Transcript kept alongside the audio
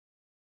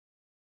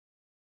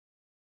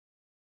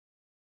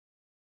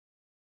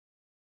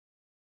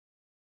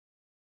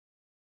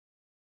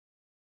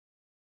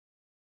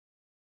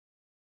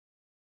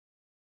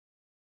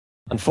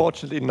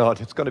Unfortunately not.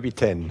 It's going to be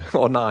 10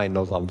 or 9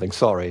 or something.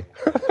 Sorry.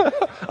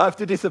 I have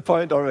to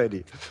disappoint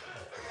already.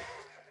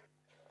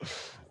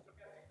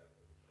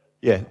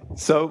 Yeah.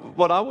 So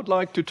what I would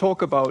like to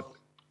talk about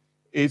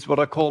is what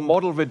I call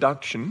model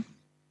reduction.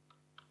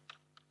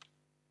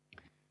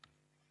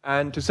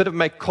 And to sort of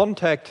make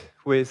contact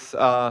with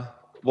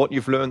what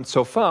you've learned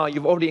so far,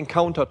 you've already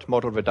encountered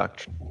model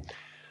reduction.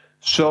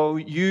 So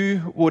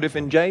you would have,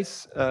 in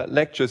Jay's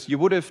lectures, you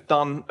would have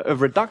done a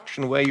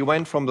reduction where you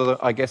went from the,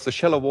 I guess, the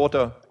shallow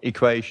water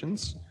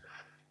equations,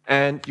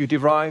 and you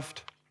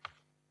derived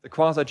the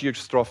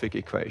quasi-geostrophic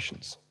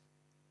equations.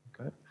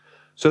 Okay?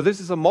 So this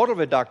is a model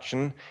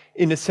reduction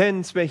in a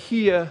sense where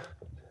here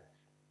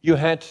you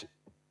had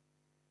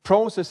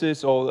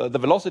processes, or the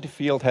velocity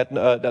field had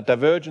that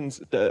divergence,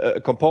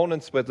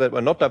 components that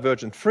were not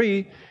divergent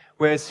free,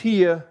 whereas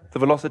here the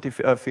velocity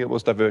field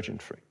was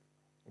divergent free.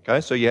 Okay,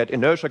 so you had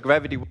inertial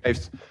gravity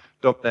waves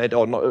dominate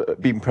or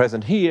not, being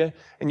present here,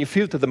 and you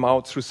filter them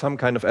out through some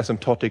kind of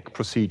asymptotic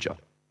procedure.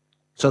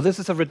 So this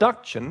is a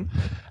reduction,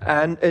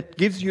 and it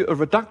gives you a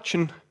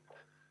reduction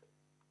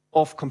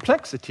of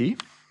complexity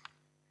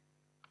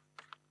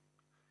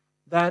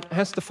that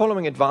has the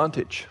following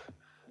advantage.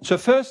 So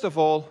first of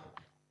all,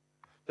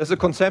 there's a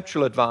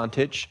conceptual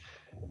advantage.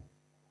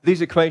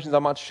 These equations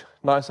are much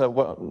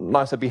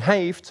nicer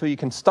behaved, so you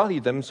can study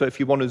them. So if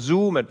you want to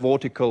zoom at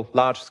vertical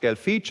large-scale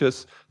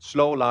features,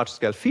 slow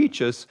large-scale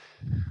features,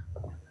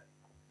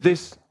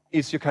 this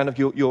is your kind of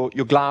your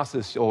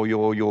glasses or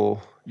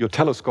your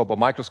telescope or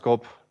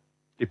microscope,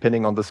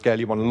 depending on the scale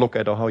you want to look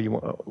at or how you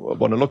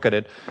want to look at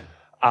it,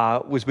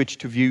 with which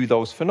to view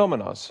those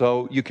phenomena.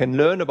 So you can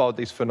learn about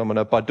these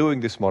phenomena by doing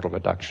this model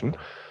reduction.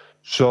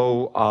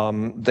 So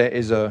there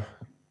is the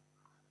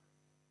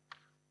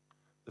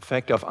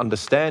fact of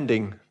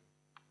understanding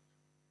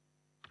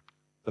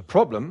the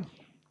problem.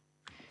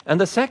 And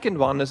the second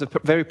one is a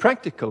very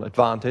practical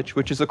advantage,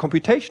 which is a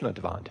computational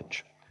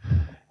advantage.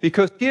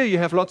 Because here you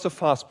have lots of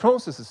fast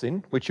processes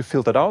in, which you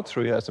filtered out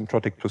through your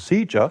asymptotic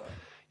procedure.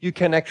 You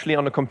can actually,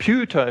 on a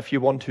computer, if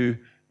you want to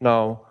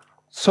now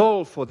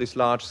solve for these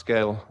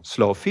large-scale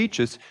slow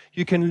features,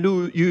 you can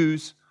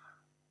use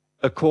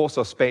a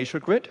coarser spatial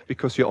grid,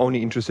 because you're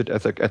only interested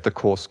at the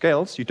coarse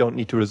scales. You don't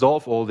need to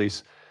resolve all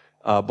these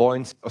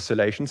buoyancy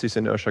oscillations, these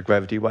inertial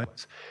gravity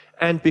waves.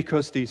 And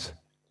because these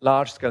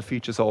large-scale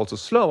features are also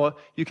slower,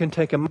 you can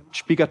take a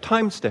much bigger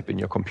time step in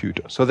your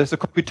computer. So there's a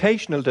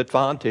computational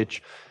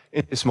advantage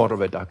in this model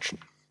reduction.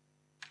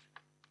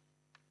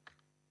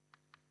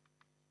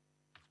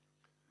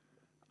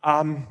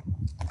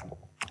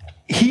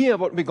 Here,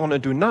 what we're going to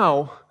do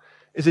now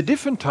is a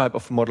different type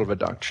of model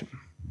reduction.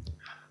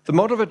 The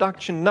model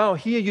reduction now,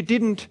 here you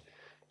didn't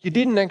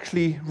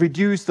actually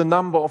reduce the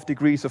number of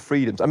degrees of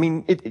freedoms. I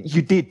mean,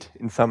 you did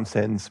in some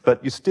sense,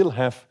 but you still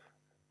have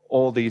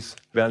all these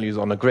values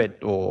on a grid,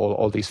 or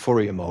all these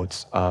Fourier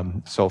modes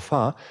so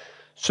far.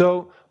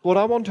 So what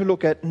I want to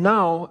look at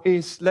now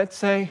is, let's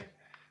say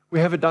we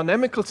have a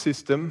dynamical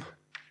system,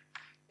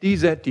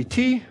 dz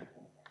dt,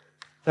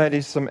 that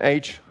is some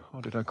h,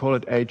 what did I call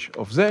it, h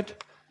of z,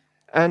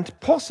 and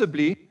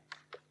possibly,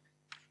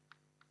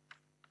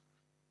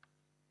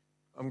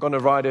 I'm going to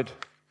write it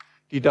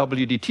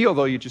dw dt,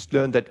 although you just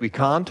learned that we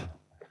can't.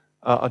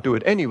 I'll do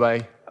it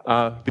anyway,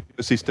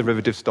 because these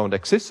derivatives don't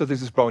exist. So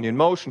this is Brownian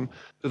motion.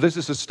 So this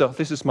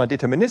is my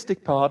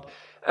deterministic part,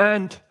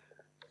 and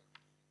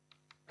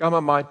gamma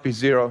might be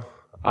 0.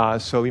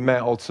 So we may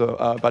also,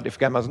 but if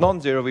gamma is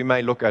non-zero, we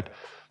may look at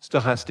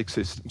stochastic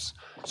systems.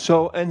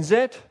 So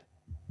nz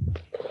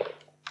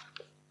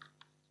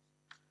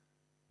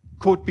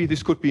could be,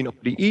 this could be an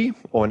ODE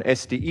or an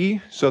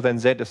SDE. So then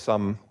z is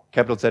some,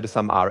 capital Z is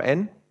some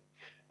Rn.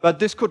 But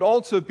this could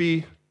also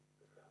be,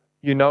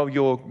 you know,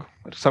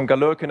 some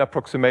Galerkin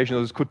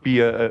approximation. This could be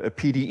a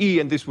PDE,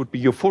 and this would be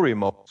your Fourier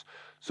modes.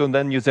 So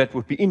then your Z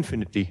would be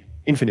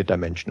infinite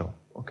dimensional.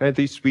 Okay,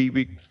 these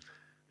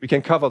we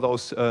can cover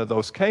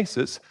those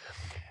cases.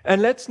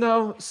 And let's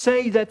now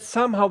say that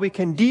somehow we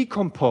can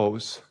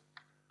decompose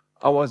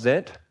our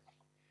Z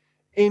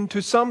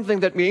into something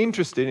that we're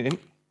interested in.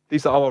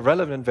 These are our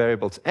relevant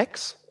variables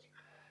x,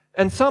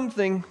 and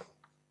something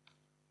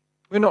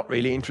we're not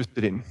really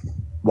interested in,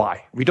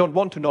 y. We don't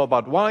want to know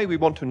about y, we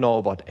want to know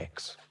about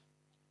x.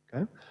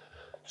 Okay?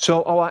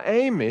 So our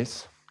aim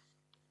is,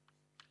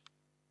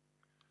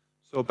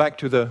 so back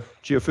to the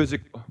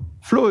geophysical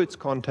fluids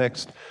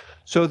context,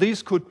 so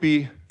these could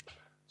be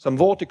some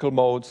vertical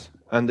modes,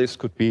 and this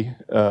could be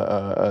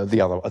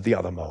the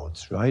other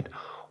modes, right?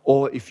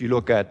 Or if you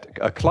look at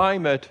a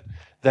climate,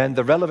 then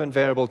the relevant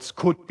variables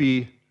could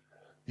be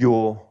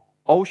your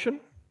ocean,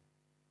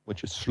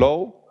 which is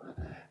slow,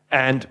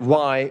 and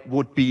y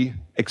would be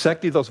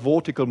exactly those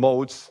vertical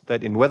modes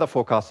that in weather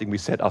forecasting we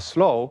said are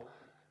slow,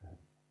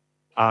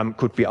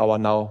 could be our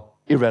now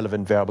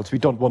irrelevant variables. We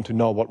don't want to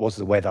know what was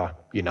the weather,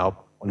 you know,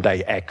 on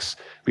day X.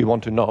 We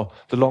want to know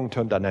the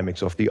long-term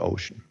dynamics of the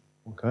ocean.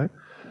 Okay?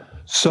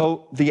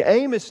 So the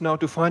aim is now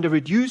to find a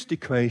reduced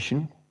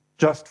equation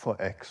just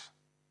for X.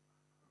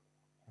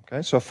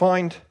 Okay, so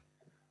find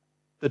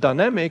the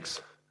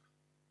dynamics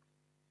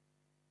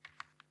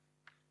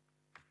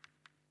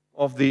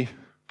of the,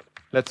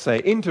 let's say,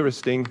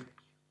 interesting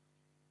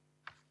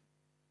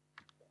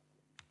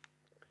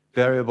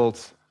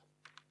variables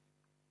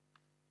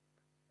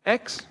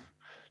x.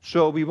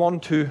 So we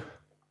want to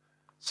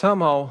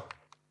somehow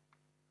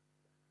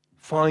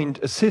find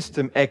a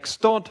system x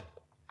dot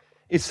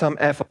is some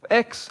f of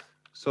x,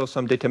 so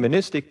some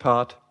deterministic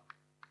part,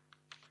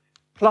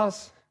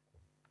 plus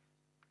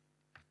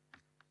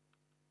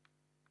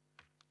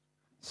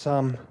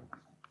some,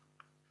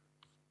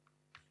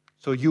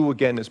 so u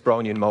again is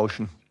Brownian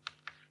motion,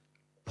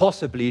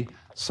 possibly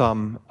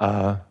some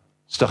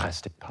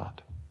stochastic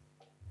part.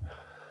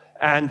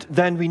 And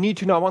then we need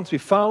to know, once we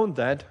found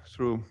that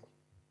through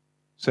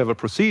several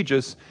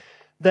procedures,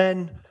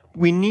 then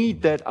we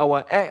need that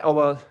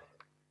our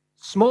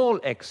small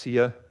x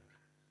here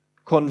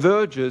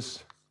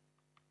converges,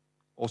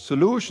 or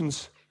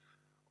solutions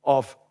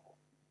of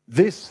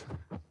this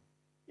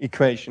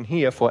equation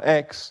here for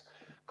x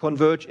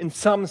converge in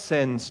some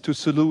sense to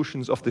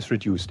solutions of this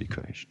reduced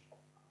equation.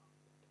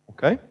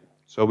 Okay?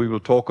 So we will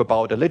talk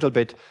about a little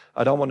bit,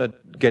 I don't want to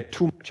get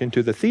too much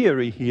into the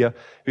theory here,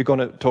 we're going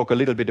to talk a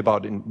little bit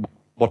about in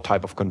what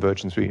type of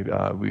convergence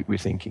we're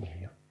thinking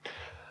here.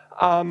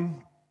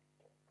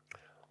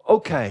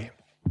 Okay,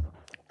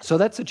 so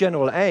that's a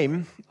general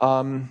aim.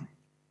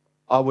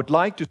 I would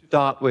like to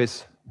start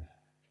with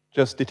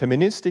just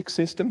deterministic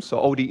systems,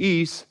 so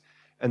ODEs,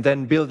 and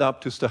then build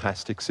up to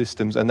stochastic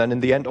systems, and then in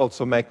the end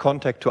also make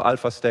contact to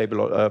alpha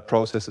stable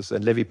processes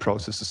and Levy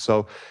processes.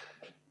 So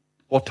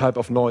what type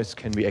of noise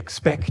can we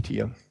expect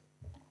here?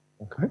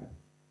 Okay.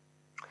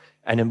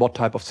 And in what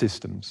type of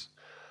systems?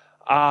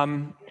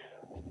 W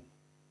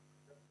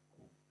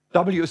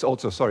is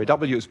also, sorry,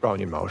 W is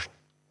Brownian motion,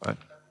 right?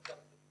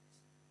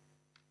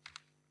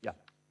 Yeah.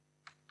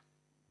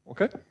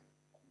 Okay.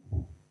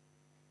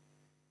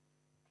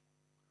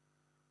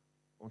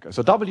 Okay,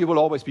 so W will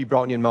always be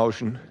Brownian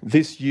motion.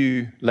 This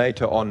U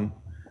later on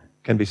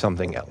can be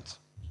something else.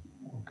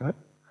 Okay.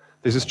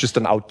 This is just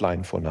an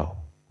outline for now.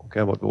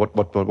 Okay, what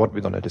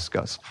we're going to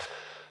discuss.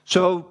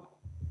 So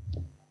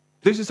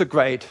this is a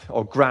great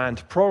or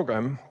grand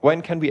program.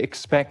 When can we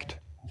expect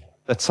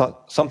that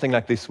something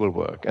like this will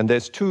work? And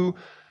there's two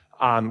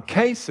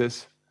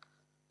cases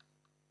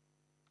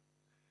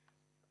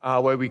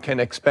where we can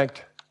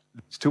expect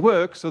this to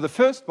work. So the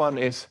first one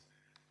is,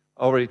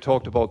 I already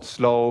talked about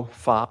slow,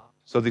 fast.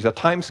 So these are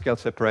timescale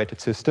separated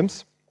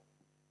systems.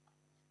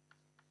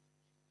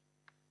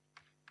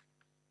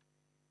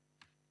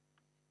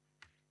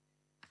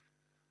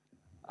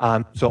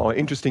 So our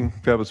interesting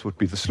variables would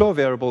be the slow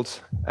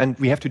variables, and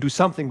we have to do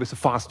something with the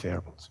fast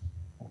variables,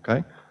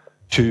 okay,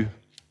 to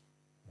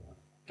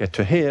get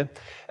to here.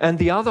 And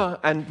the other,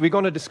 and we're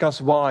going to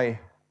discuss why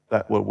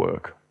that will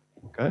work,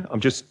 okay? I'm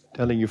just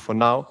telling you for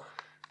now,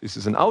 this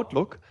is an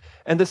outlook.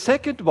 And the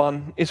second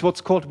one is what's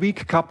called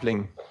weak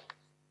coupling.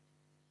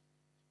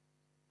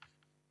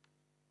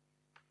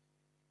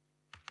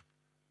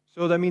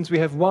 So that means we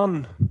have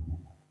one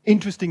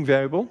interesting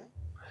variable,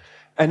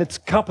 and it's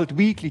coupled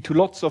weakly to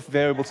lots of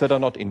variables that are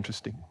not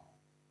interesting.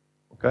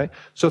 Okay?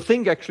 So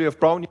think actually of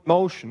Brownian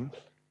motion,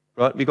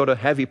 right? We got a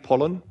heavy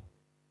pollen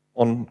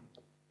on,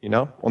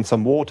 on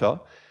some water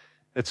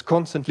that's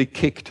constantly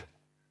kicked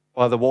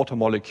by the water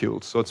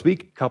molecules. So it's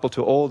weak coupled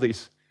to all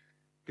these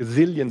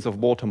gazillions of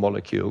water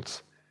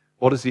molecules.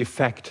 What is the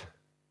effect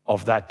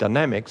of that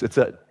dynamics?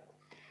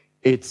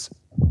 It's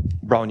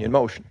Brownian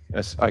motion,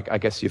 as I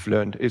guess you've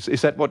learned.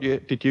 Is that what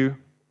did you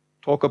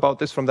talk about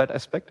this from that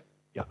aspect?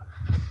 Yeah.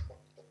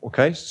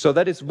 Okay, so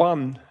that is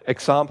one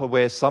example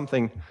where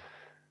something,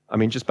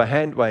 just by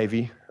hand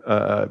wavy,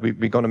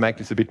 we're going to make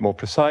this a bit more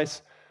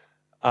precise.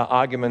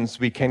 Arguments,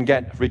 we can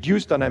get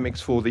reduced dynamics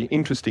for the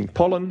interesting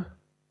pollen,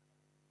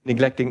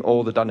 neglecting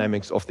all the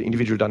dynamics of the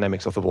individual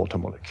dynamics of the water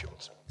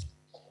molecules.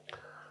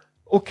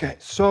 Okay,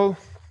 so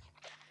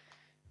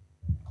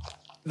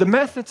the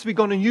methods we're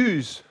going to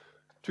use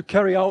to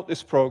carry out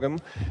this program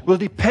will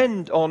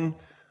depend on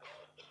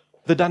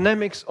the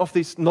dynamics of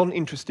these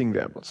non-interesting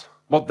variables,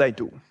 what they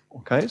do.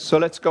 Okay, so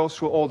let's go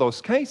through all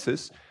those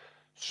cases.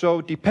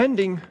 So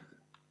depending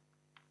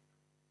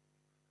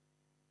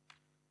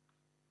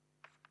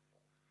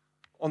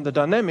on the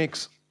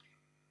dynamics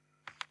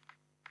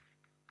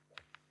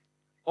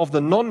of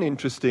the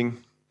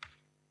non-interesting,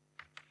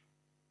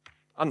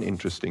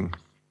 uninteresting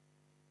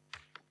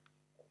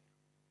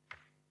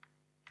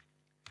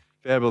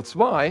variables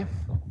y,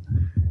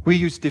 we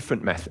use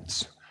different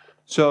methods.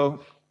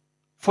 So,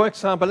 for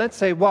example, let's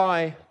say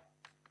y,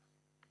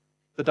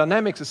 the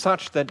dynamics is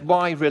such that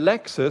y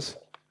relaxes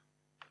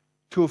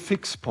to a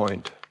fixed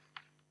point.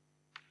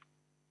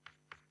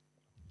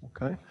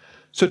 Okay?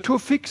 So to a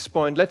fixed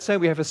point, let's say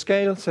we have a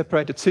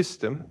scale-separated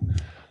system.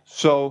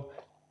 So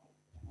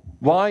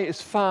y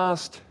is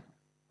fast,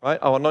 right?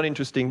 Our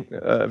non-interesting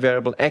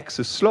variable x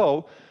is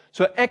slow.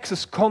 So x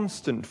is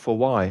constant for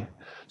y.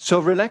 So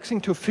relaxing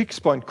to a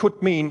fixed point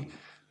could mean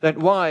that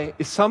y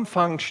is some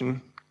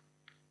function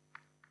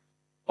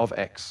of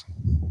x.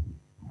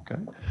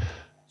 Okay?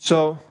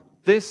 So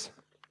this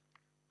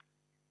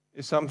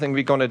is something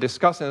we're going to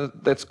discuss, and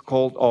that's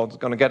called, or it's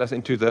going to get us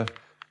into the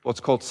what's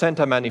called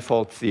center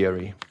manifold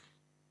theory.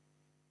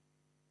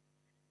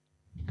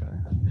 Okay.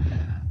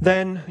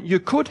 Then you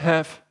could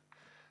have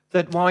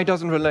that y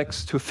doesn't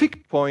relax to a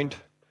fixed point,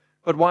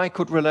 but y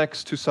could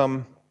relax to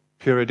some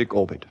periodic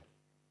orbit.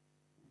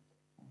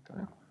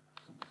 Okay.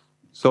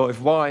 So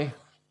if y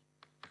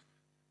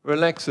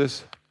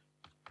relaxes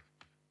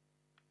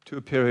to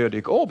a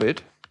periodic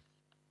orbit,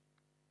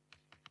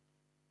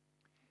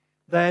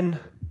 then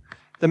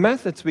the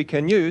methods we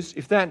can use,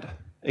 if that,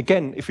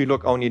 again, if you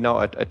look only now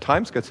at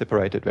timescale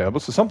separated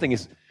variables, so something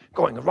is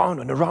going around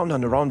and around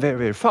and around very,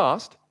 very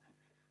fast,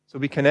 so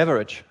we can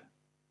average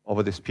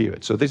over this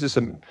period. So this is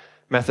a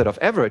method of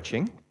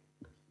averaging.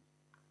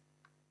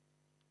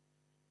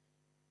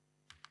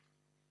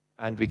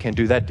 And we can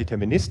do that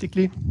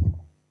deterministically.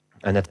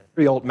 And that's a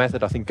very old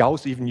method. I think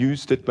Gauss even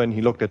used it when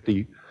he looked at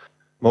the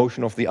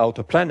motion of the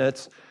outer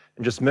planets.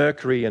 And just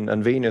Mercury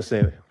and Venus,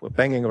 they were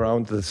banging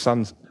around the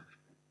suns,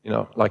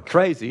 like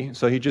crazy.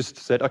 So he just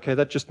said, okay,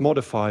 that just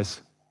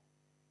modifies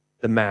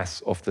the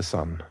mass of the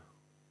sun.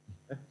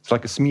 It's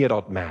like a smeared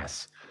out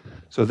mass.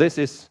 So this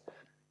is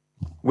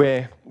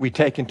where we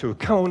take into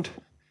account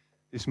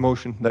this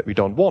motion that we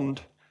don't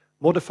want,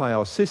 modify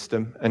our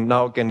system, and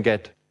now can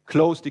get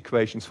closed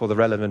equations for the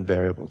relevant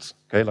variables,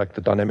 okay, like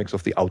the dynamics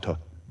of the outer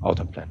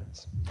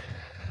planets.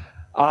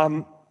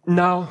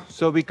 Now,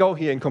 so we go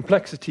here in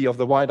complexity of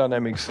the y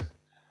dynamics,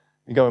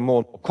 we go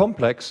more and more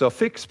complex. So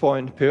fixed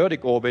point,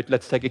 periodic orbit,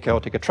 let's take a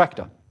chaotic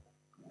attractor.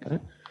 Okay?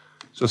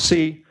 So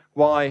see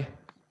y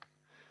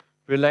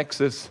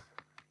relaxes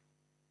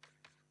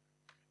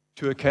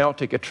to a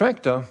chaotic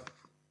attractor,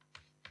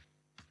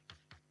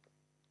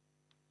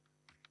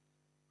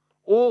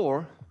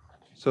 or,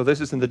 so this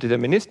is in the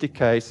deterministic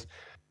case,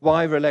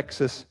 y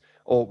relaxes,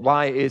 or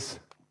y is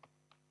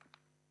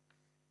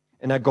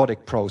an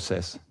ergodic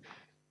process.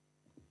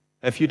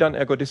 Have you done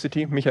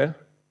ergodicity, Michael?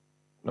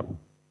 No.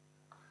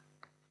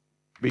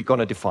 We're going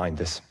to define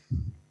this.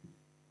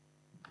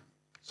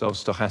 So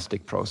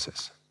stochastic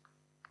process.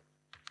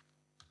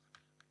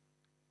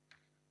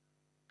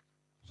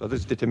 So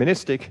this is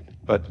deterministic,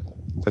 but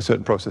there are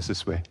certain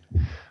processes where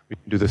we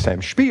can do the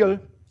same spiel.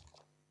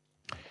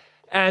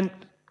 And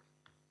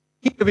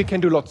here we can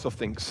do lots of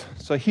things.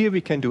 So here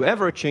we can do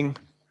averaging.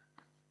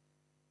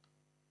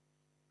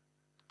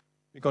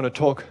 We're going to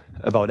talk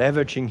about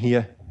averaging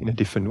here in a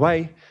different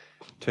way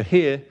to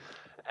here.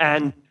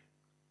 And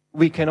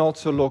we can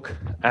also look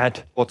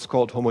at what's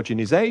called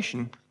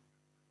homogenization.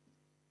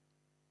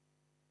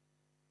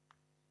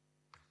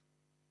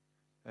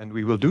 And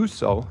we will do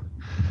so,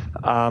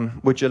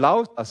 which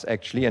allows us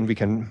actually, and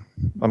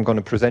I'm going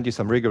to present you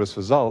some rigorous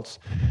results,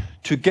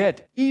 to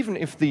get, even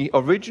if the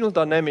original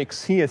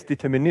dynamics here is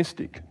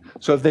deterministic,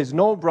 so if there's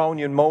no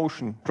Brownian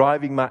motion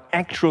driving my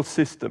actual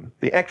system,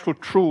 the actual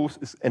truth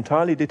is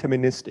entirely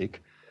deterministic,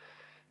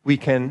 we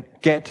can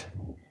get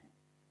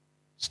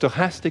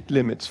stochastic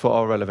limits for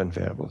our relevant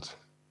variables.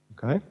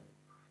 Okay?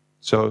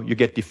 So you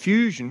get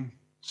diffusion,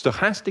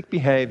 stochastic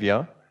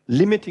behavior,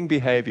 limiting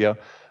behavior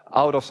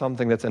out of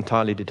something that's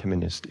entirely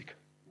deterministic.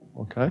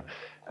 Okay?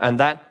 And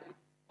that,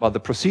 well, the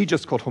procedure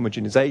is called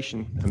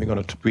homogenization, and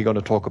we're going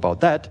to talk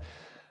about that.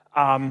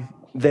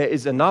 There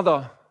is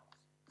another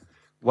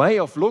way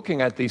of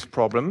looking at these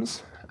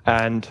problems,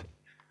 and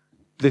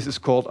this is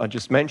called, I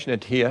just mentioned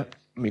it here,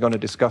 we're going to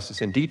discuss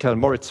this in detail,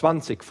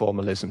 Moritz-Zwanzig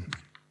formalism,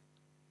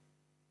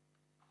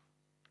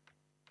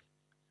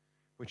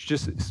 which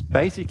just is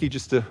basically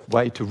just a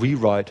way to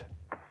rewrite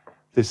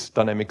this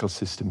dynamical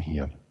system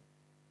here.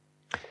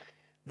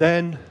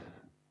 Then,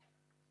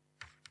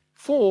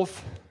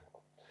 fourth,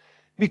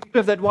 we could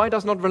have that y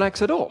does not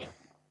relax at all.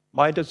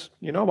 Y does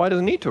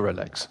it need to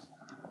relax?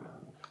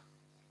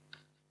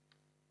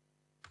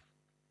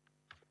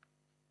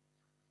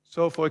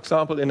 So, for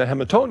example, in a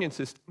Hamiltonian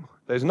system,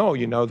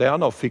 there are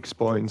no fixed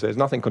points. There's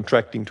nothing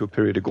contracting to a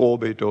periodic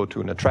orbit or to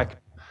an attractor.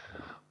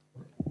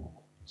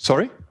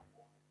 Sorry?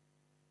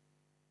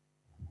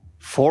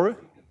 For?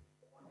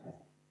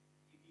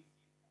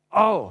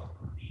 Oh,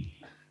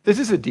 this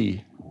is a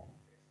D.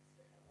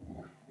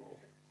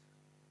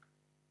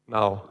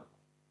 Now,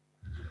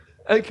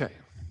 okay.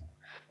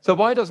 So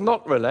y does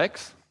not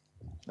relax,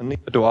 and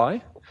neither do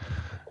I.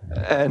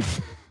 And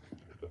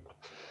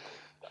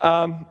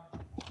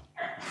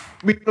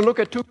we can look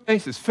at two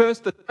cases.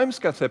 First, the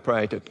timescale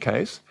separated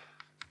case.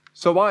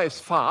 So y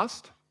is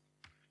fast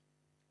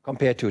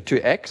compared to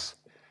 2x.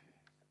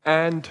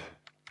 And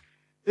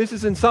this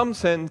is in some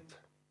sense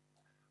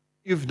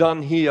you've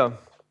done here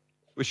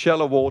with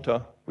shallow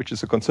water, which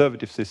is a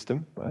conservative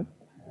system, right?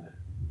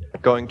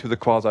 Going to the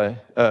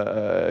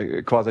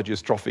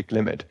quasi-geostrophic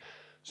limit.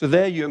 So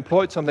there you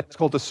employed something that's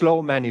called the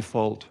slow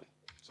manifold.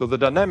 So the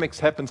dynamics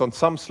happens on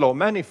some slow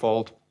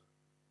manifold,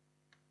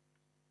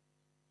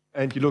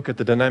 and you look at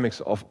the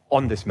dynamics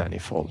on this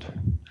manifold.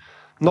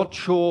 Not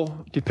sure,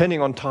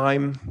 depending on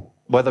time,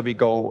 whether we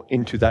go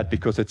into that,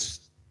 because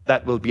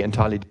that will be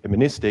entirely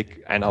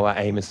deterministic, and our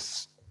aim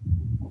is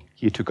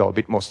here to go a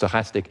bit more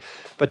stochastic.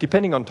 But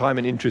depending on time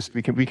and interest,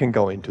 we can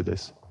go into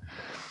this.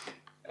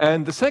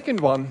 And the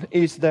second one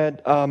is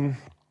that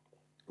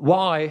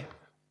y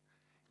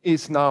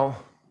is now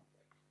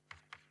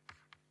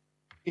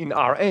in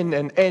Rn,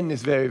 and n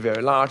is very,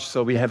 very large,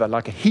 so we have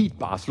like a heat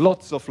bath,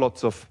 lots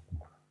of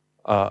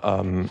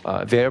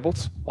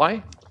variables,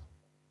 y,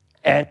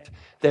 and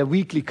they're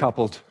weakly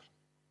coupled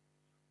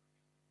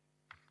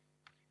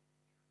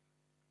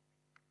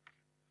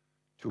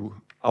to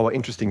our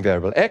interesting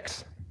variable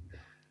x.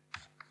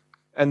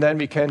 And then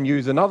we can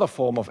use another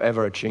form of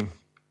averaging.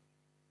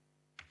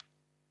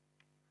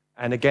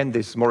 And again,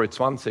 this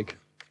Moritz-Zwanzig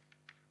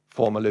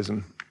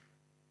formalism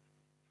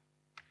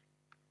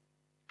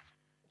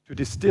to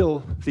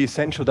distill the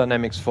essential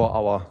dynamics for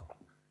our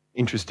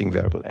interesting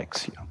variable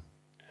x here.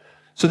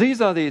 So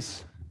these are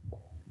these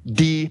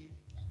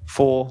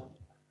D4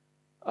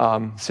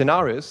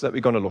 scenarios that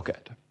we're going to look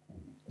at.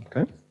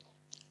 Okay.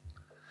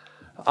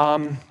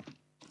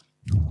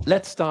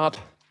 Let's start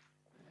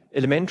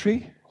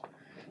elementary.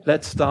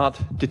 Let's start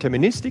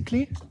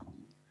deterministically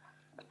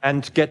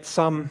and get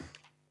some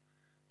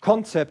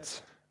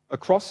concepts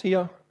across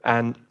here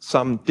and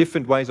some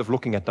different ways of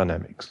looking at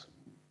dynamics.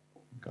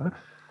 Okay.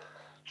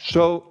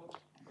 So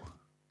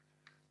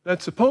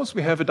let's suppose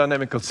we have a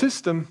dynamical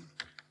system,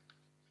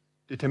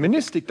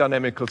 deterministic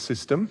dynamical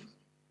system,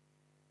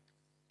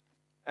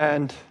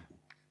 and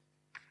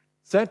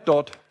z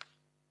dot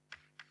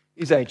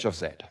is h of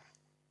z.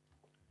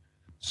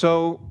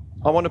 So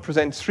I want to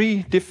present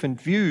three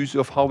different views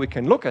of how we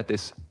can look at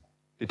this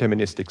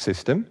deterministic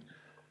system.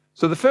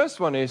 So the first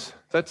one is,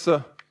 that's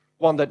the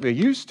one that we're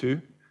used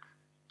to.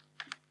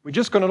 We're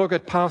just going to look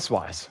at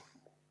pathwise.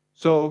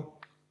 So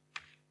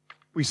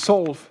we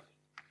solve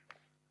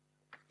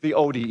the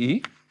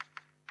ODE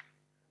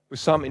with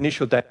some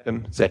initial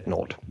datum z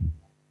naught.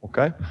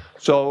 Okay?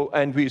 So,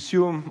 and we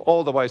assume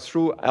all the way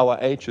through our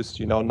H is,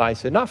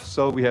 nice enough.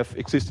 So we have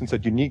existence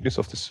and uniqueness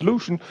of the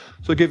solution.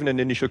 So given an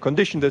initial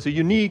condition, there's a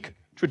unique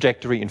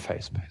trajectory in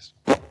phase space.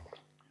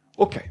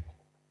 Okay.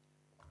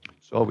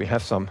 So we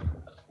have some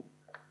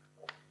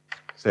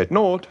z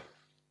naught,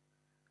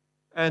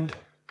 and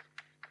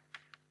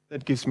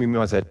that gives me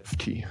my z of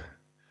t.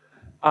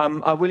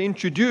 I will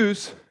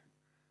introduce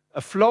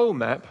a flow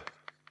map.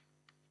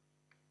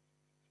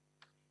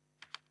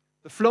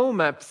 The flow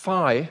map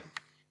phi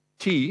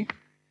t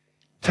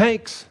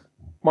takes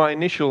my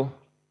initial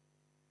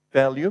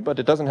value, but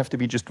it doesn't have to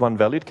be just one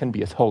value. It can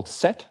be a whole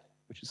set,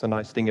 which is a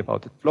nice thing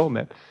about the flow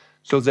map.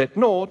 So z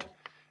naught,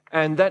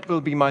 and that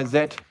will be my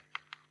z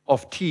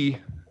of t,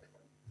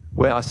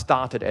 where I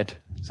started at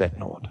z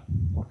naught.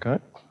 Okay.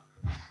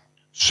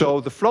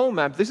 So the flow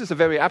map, this is a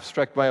very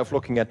abstract way of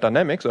looking at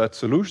dynamics, or at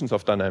solutions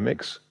of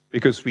dynamics,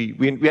 because we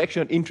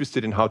actually are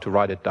interested in how to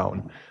write it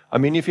down. I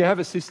mean, if you have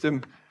a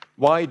system,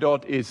 y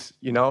dot is,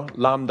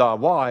 lambda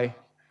y,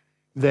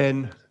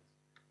 then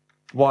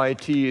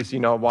yt is,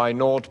 y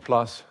naught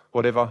plus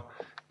whatever,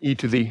 e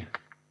to the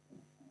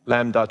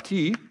lambda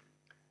t.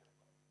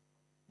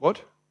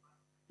 What?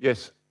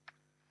 Yes.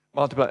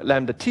 Multiply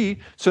lambda t.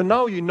 So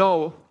now you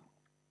know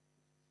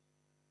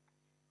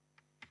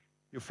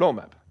your flow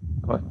map,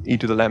 right? E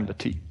to the lambda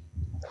t.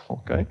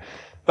 Okay.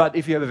 But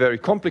if you have a very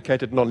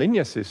complicated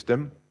nonlinear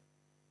system,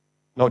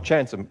 no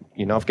chance of,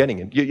 of getting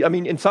it. I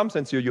mean, in some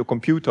sense, your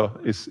computer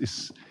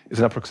is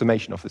an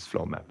approximation of this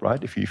flow map,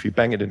 right? If you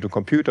bang it into a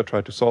computer,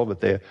 try to solve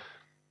it there,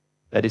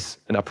 that is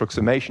an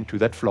approximation to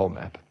that flow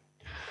map.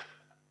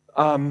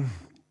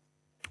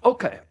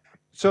 Okay,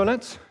 so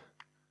let's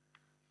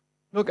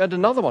look at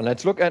another one.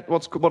 Let's look at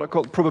what I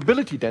call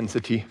probability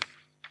density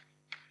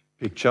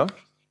picture.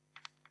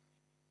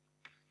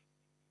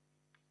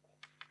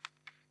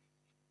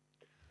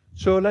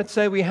 So let's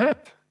say we have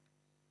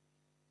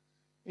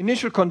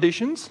initial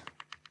conditions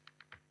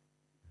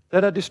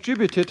that are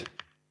distributed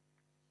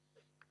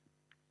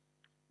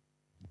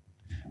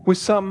with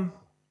some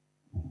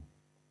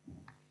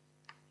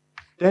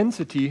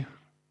density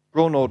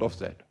rho naught of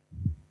z.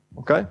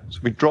 Okay? So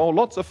we draw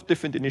lots of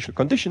different initial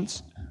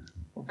conditions.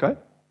 Okay?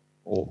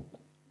 Or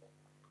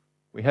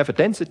we have a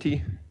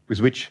density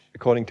with which,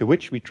 according to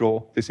which we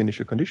draw these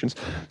initial conditions.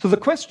 So the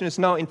question is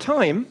now, in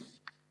time,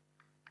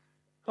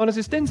 how does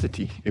this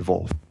density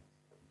evolve?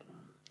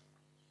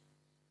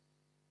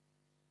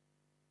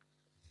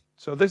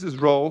 So this is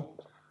rho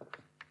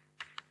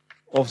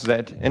of z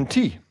and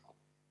t.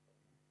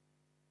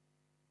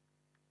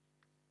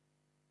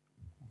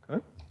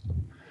 Okay.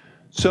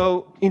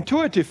 So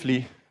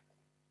intuitively,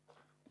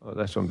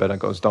 this one better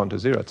goes down to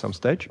 0 at some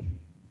stage.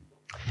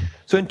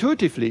 So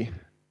intuitively,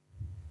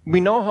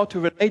 we know how to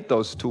relate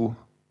those two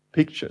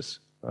pictures,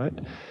 right?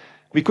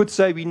 We could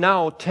say we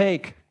now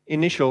take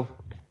initial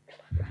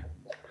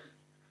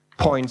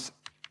points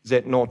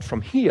z naught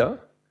from here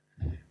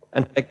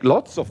and take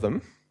lots of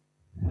them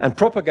and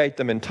propagate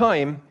them in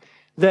time,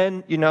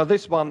 then,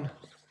 this one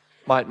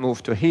might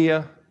move to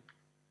here,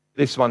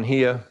 this one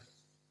here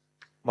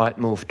might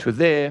move to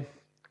there,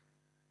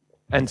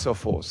 and so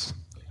forth.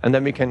 And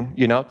then we can,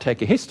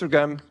 take a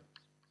histogram,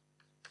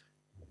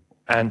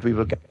 and we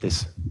will get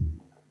this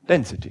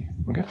density,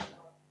 okay?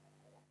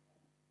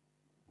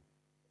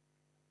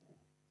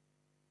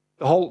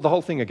 The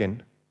whole thing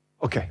again.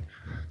 Okay,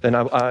 then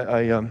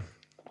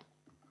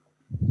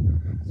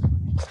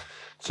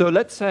So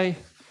let's say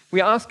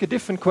we ask a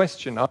different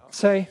question. I'll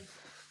say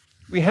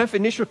we have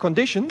initial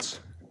conditions.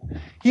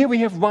 Here we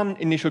have one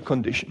initial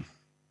condition.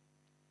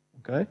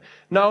 Okay.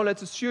 Now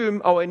let's assume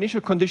our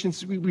initial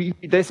conditions,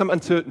 there's some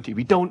uncertainty.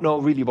 We don't know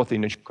really what the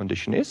initial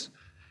condition is.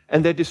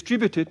 And they're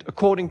distributed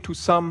according to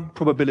some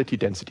probability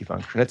density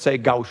function. Let's say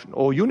Gaussian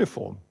or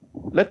uniform.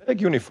 Let's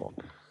take uniform.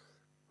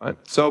 Right?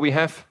 So we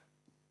have,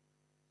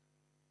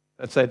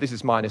 let's say this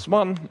is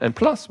 -1 and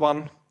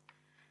 +1.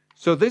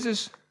 So this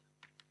is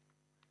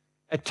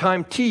at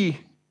time t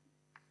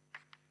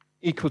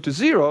equal to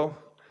 0.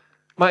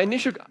 I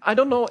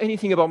don't know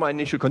anything about my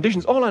initial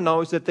conditions. All I know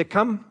is that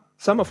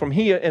some are from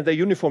here and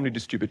they're uniformly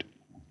distributed.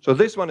 So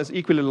this one is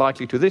equally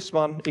likely to this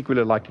one,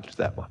 equally likely to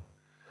that one.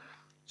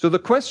 So the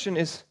question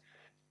is,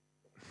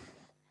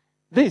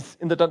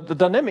 the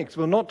dynamics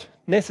will not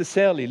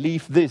necessarily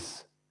leave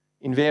this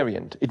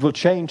invariant. It will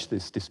change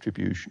this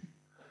distribution.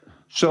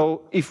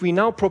 So if we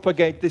now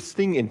propagate this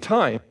thing in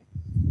time,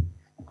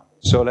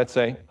 so let's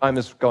say time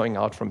is going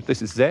out from,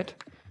 this is z,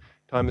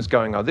 time is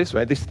going out this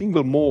way, this thing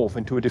will morph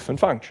into a different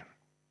function.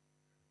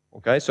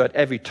 Okay, so at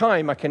every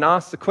time I can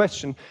ask the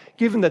question,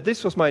 given that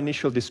this was my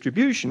initial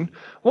distribution,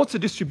 what's the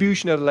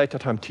distribution at a later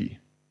time t?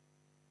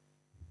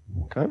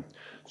 Okay,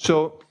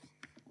 so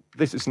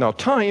this is now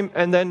time,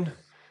 and then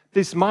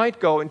this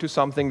might go into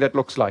something that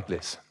looks like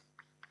this.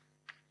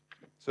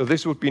 So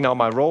this would be now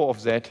my row of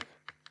z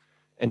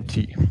and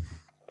t.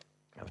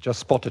 I've just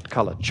spotted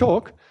colored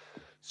chalk.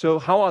 So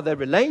how are they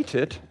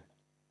related?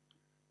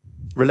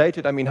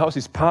 Related, I mean, how is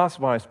this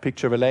pathwise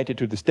picture related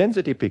to this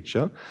density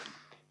picture?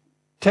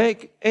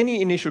 Take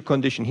any initial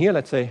condition here.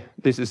 Let's say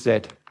this is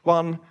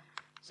Z1,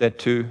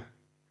 Z2,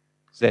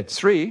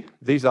 Z3.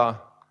 These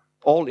are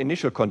all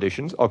initial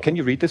conditions. Or can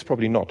you read this?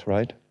 Probably not,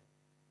 right?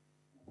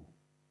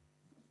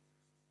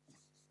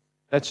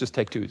 Let's just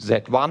take two.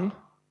 Z1,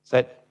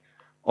 Z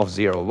of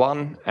 0,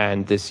 1,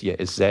 and this here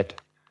is Z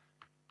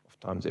of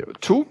time 0,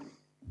 2.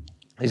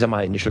 These are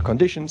my initial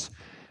conditions.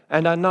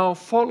 And I now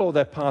follow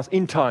that path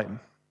in time.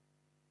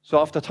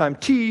 So after time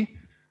t,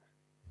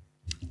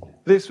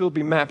 this will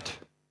be mapped,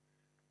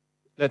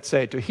 let's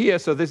say, to here.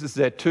 So this is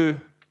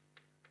Z2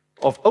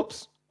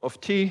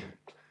 of t,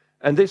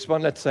 and this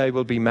one, let's say,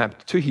 will be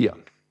mapped to here.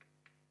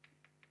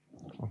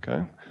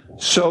 Okay.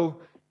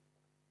 So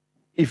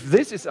if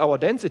this is our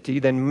density,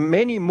 then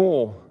many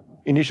more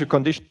initial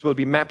conditions will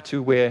be mapped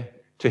to where?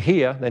 To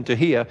here, then to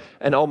here,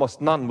 and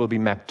almost none will be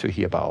mapped to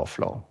here by our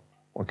flow.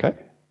 Okay?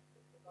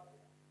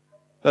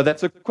 So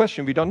that's a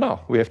question we don't know.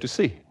 We have to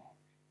see.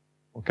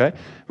 Okay?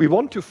 We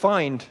want to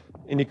find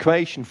an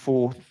equation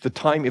for the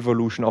time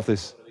evolution of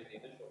this.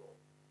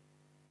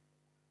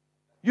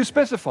 You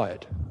specify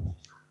it.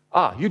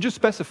 You just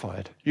specify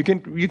it. You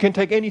can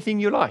take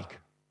anything you like.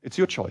 It's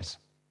your choice.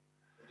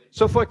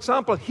 So for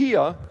example,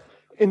 here,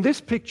 in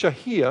this picture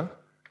here,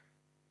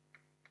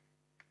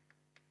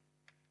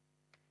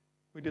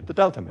 we did the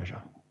delta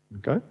measure.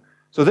 Okay?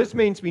 So this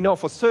means we know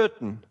for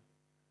certain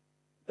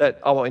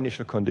that our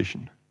initial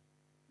condition.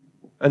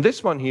 And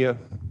this one here,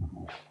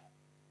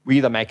 we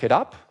either make it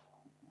up,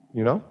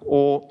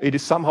 or it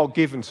is somehow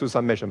given through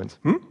some measurements.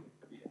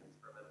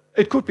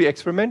 It could be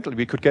experimental.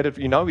 We could get it,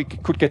 we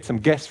could get some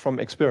guess from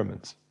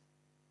experiments.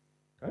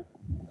 Okay?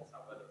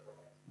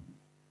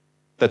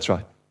 That's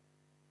right.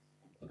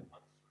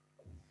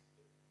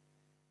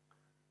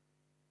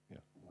 Yeah.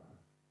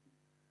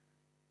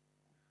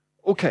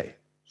 Okay,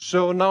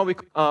 so now we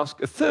could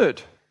ask a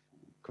third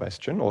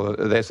question, or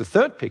there's a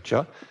third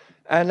picture,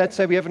 and let's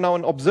say we have now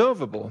an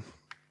observable.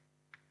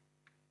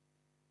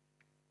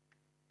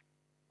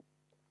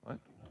 Right?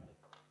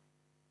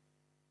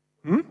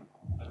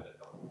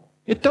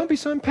 Yeah, don't be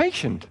so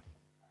impatient.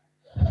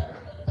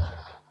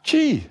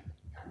 Gee.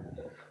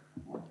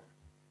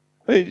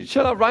 Hey,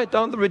 shall I write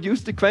down the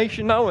reduced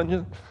equation now?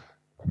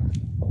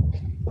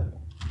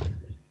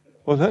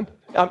 Well then,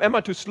 am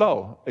I too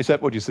slow? Is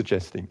that what you're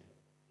suggesting?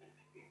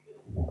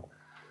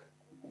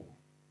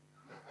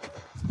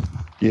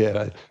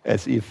 Yeah,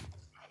 as if.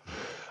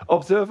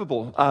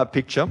 Observable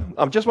picture.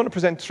 I just want to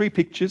present 3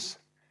 pictures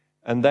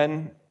and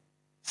then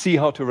see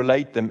how to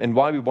relate them and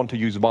why we want to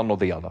use one or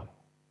the other.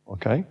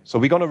 Okay? So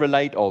we're going to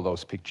relate all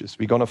those pictures.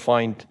 We're going to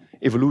find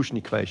evolution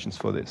equations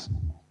for this.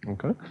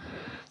 Okay?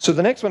 So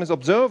the next one is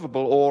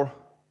observable, or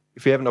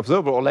if we have an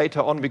observable, or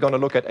later on we're going to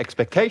look at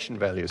expectation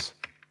values.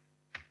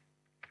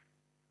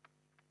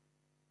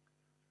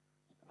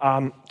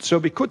 So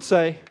we could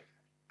say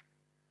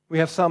we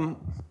have some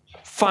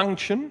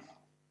function,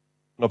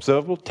 an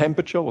observable,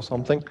 temperature or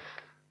something,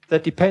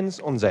 that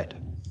depends on z.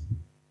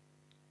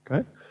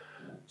 Okay?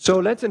 So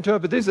let's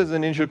interpret this as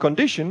an initial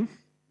condition.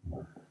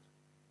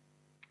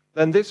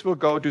 Then this will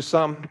go to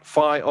some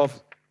phi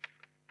of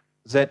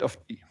z of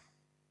t.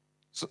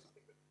 So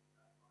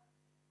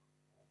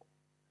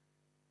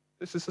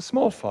this is a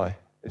small phi.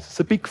 This is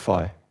a big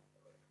phi.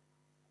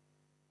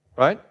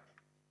 Right?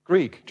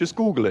 Greek. Just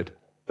Google it.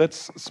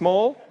 That's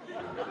small,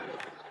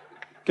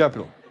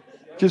 capital.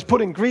 Just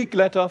put in Greek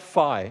letter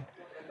phi.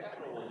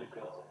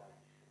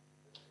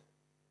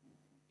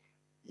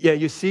 Yeah,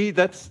 you see,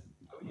 that's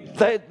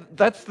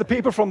That's the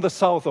people from the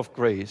south of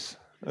Greece,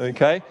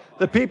 okay?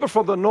 The people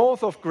from the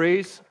north of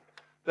Greece,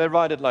 they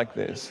write it like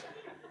this,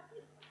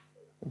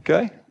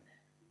 okay?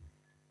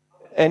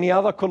 Any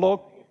other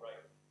colloquial?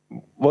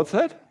 What's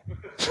that?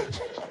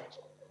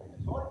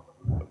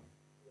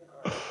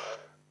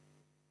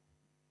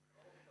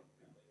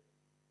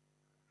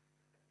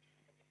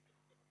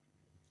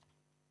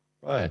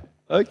 Right,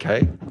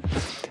 okay.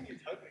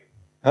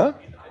 Huh?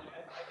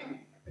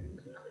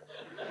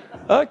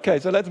 Okay,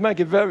 so let's make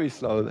it very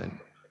slow then.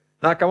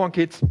 Now, come on,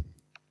 kids.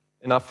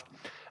 Enough.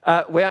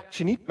 We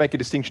actually need to make a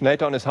distinction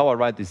later on is how I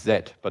write this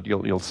Z, but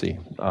you'll see.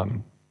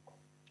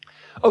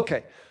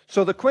 Okay,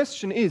 so the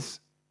question is,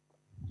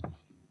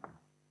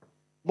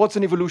 what's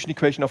an evolution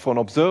equation for an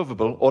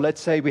observable? Or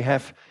let's say we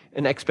have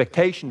an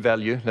expectation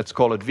value, let's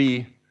call it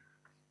V,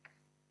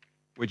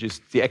 which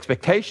is the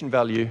expectation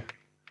value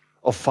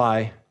of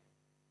phi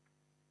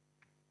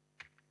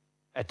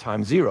at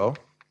time 0.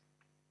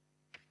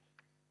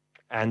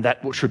 And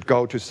that should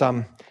go to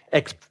some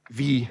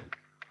xv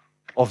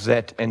of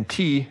z and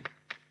t,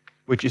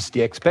 which is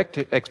the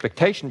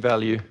expectation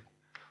value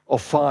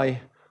of phi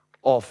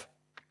of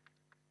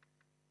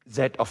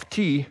z of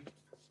t,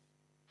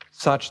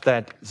 such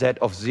that z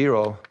of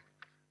 0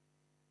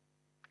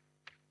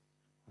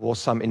 was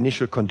some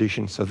initial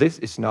condition. So this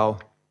is now,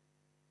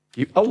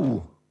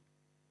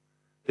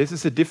 this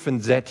is a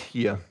different z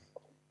here.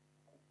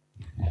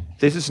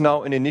 This is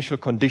now an initial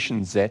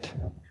condition z,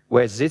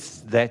 where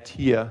this z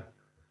here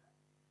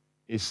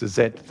is the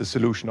z, the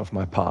solution of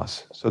my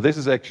path. So this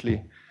is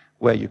actually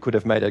where you could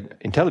have made an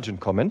intelligent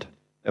comment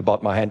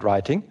about my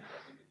handwriting.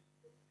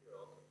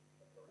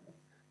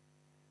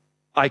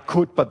 I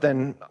could, but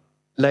then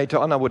later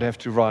on I would have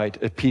to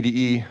write a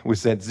PDE with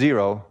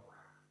Z0.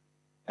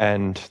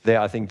 And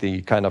there I think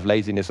the kind of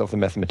laziness of the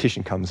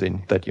mathematician comes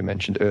in that you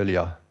mentioned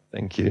earlier.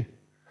 Thank you.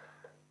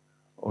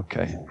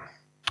 Okay.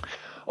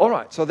 All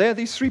right, so there are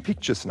these 3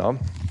 pictures now.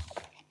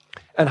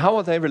 And how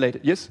are they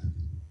related? Yes?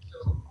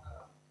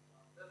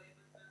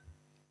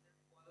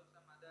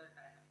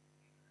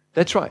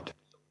 That's right.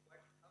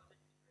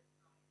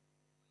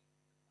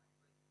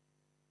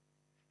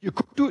 You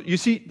could do, you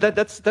see,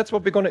 that's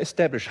what we're going to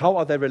establish. How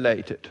are they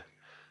related?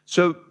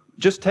 So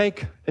just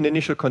take an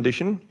initial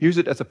condition, use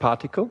it as a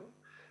particle,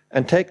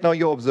 and take now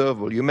your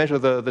observable. You measure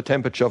the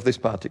temperature of this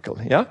particle,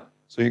 yeah?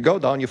 So you go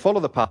down, you follow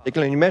the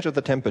particle, and you measure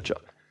the temperature.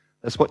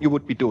 That's what you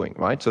would be doing,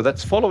 right? So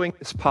that's following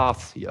this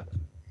path here.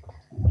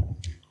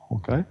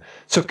 Okay?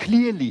 So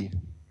clearly,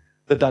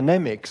 the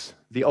dynamics,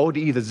 the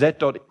ODE, the Z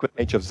dot equal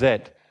H of Z,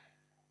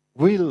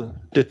 will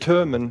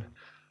determine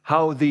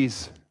how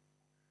these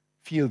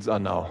fields are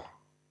now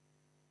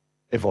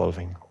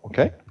evolving,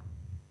 okay?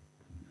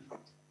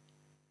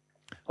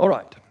 All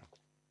right.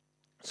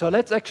 So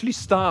let's actually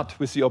start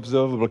with the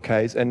observable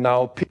case and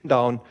now pin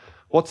down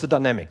what's the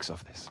dynamics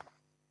of this.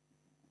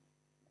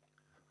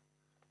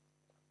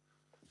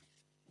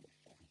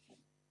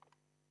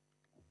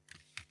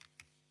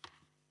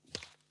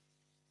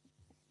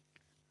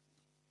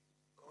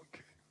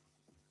 Okay.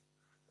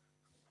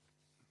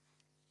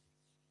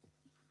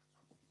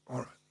 All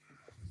right.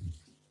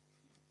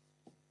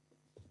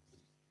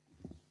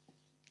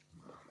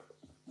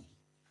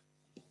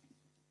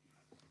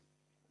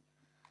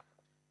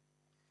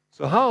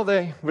 So how are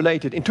they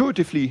related?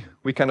 Intuitively,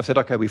 we kind of said,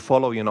 okay, we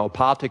follow,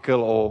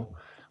 particle, or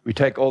we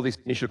take all these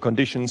initial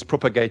conditions,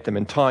 propagate them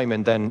in time,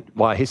 and then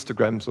via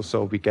histograms or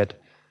so, we get,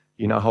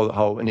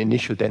 how an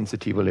initial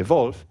density will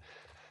evolve.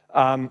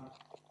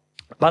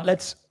 But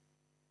let's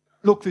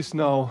look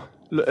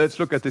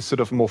at this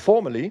sort of more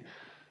formally.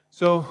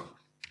 So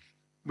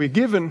we're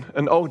given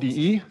an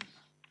ODE,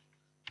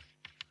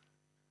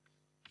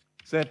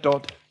 Z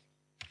dot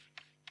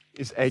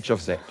is H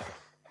of Z.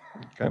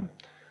 Okay.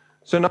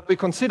 So now we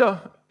consider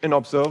an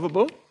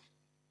observable.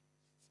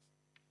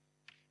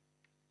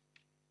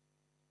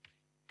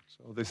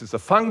 So this is a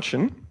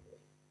function.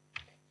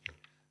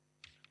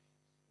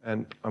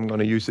 And I'm going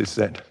to use this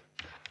Z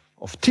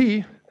of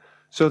t.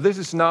 So this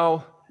is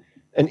now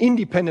an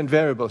independent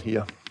variable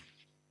here.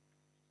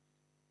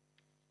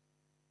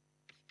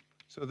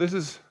 So this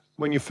is,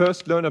 when you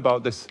first learn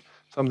about this,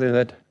 something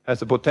that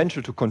has the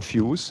potential to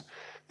confuse.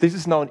 This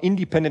is now an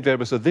independent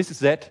variable. So this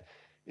Z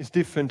is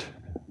different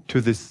to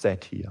this Z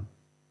here.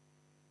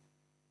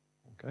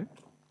 Okay.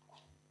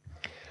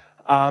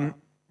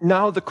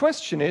 Now the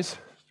question is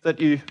that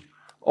you've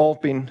all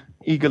been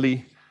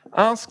eagerly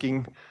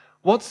asking,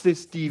 what's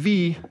this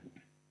dv?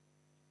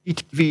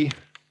 ETV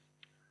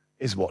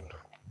is what?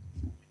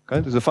 Okay,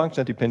 there's a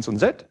function that depends on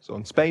z, so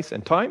on space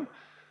and time.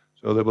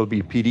 So there will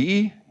be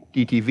PDE,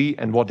 DTV,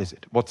 and what is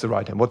it? What's the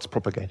right hand? What's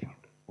propagating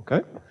it?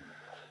 Okay.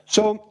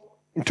 So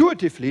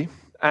intuitively,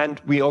 and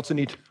we also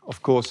need,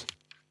 of course,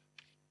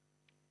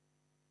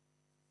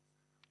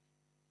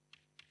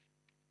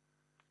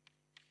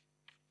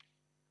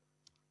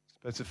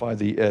 specify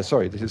the,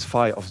 this is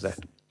phi of z.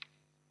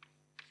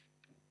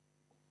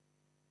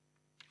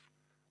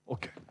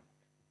 Okay.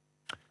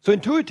 So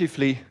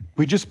intuitively,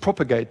 we just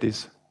propagate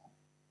this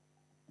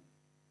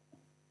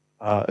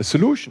a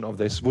solution of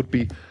this would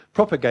be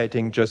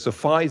propagating just so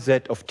phi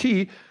z of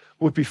t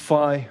would be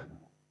phi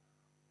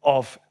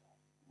of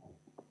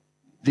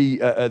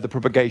the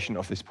propagation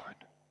of this point.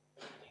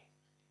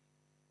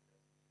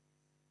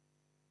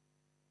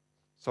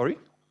 Sorry?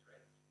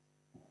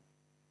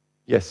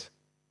 Yes.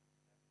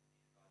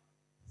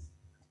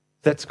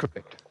 That's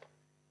correct.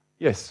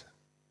 Yes.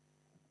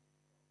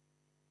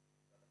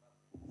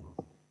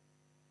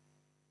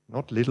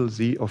 Not little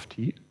z of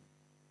t.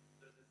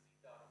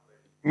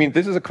 I mean,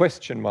 this is a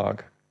question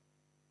mark.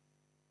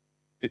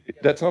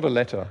 That's not a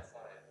letter.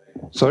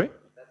 Sorry?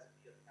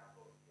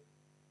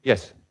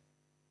 Yes.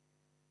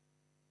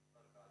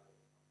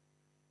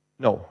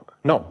 No,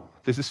 no.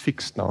 This is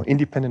fixed now,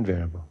 independent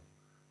variable.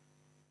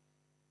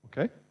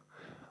 Okay?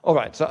 All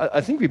right, so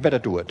I think we better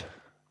do it.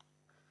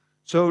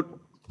 So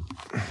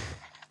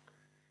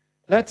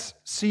let's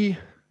see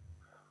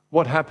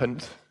what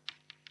happened.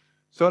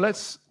 So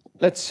let's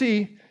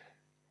see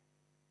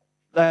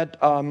that,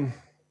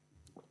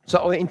 so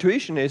our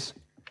intuition is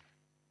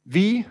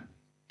V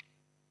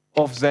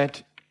of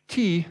zt.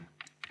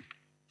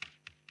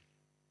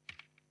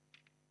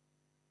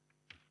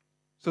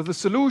 So the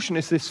solution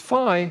is this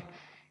phi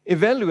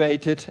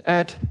evaluated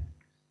at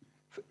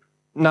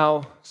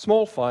now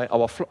small phi,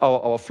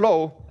 our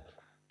flow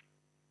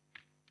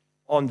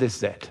on this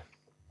z.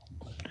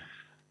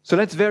 So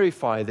let's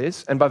verify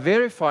this, and by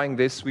verifying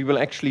this, we will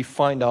actually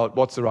find out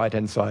what's the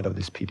right-hand side of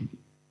this PD.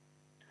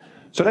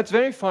 So let's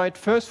verify it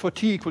first for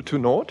t equal to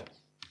naught.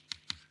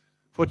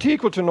 For t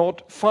equal to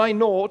naught, phi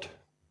naught,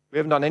 we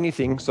haven't done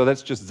anything, so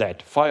that's just z.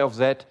 Phi of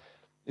z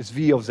is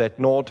v of z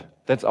naught.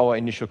 That's our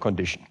initial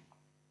condition.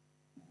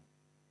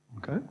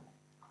 Okay?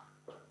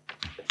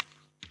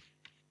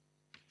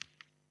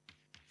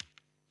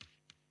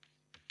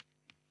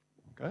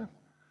 Okay.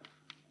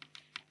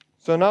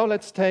 So now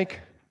let's take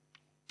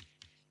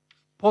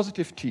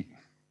positive t.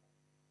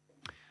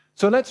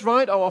 So let's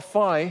write our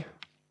phi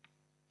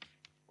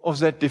of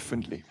z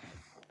differently.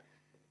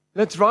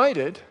 Let's write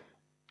it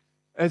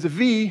as a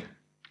v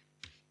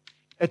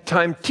at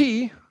time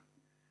t,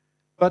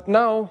 but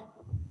now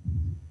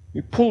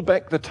we pull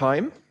back the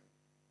time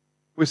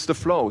with the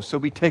flow. So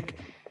we take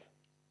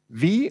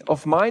v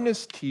of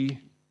minus t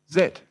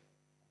z.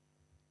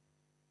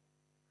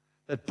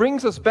 That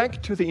brings us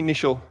back to the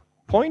initial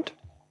point,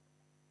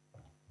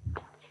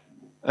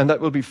 and that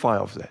will be phi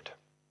of z.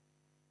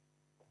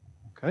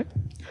 Okay?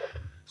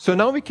 So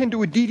now we can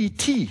do a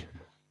ddt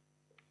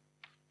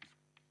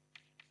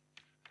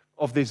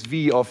of this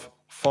v of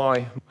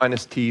phi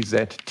minus t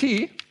z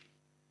t.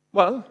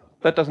 Well,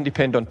 that doesn't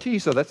depend on t,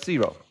 so that's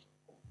 0.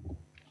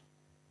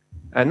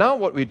 And now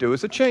what we do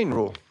is a chain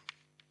rule.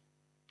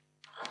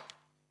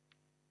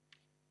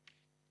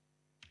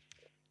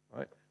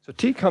 Right? So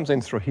t comes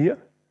in through here,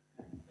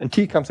 and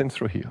t comes in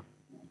through here.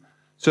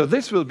 So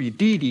this will be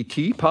d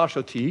dt,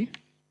 partial t.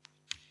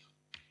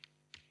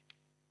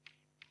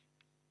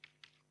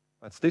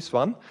 That's this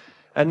one.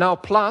 And now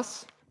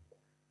plus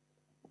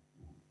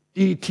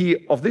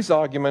dt of this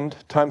argument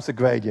times the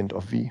gradient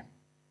of v.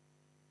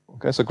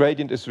 Okay, so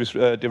gradient is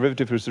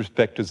derivative with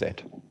respect to z.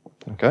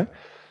 Okay,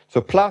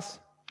 so plus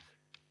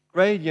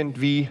gradient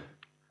v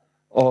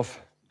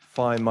of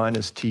phi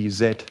minus t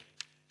z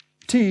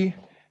t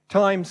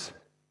times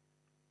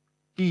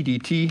d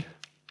dt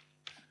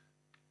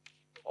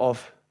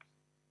of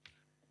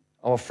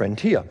our friend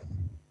here.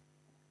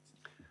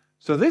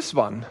 So this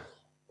one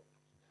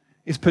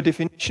is per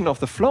definition of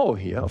the flow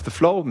here, of the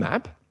flow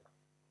map.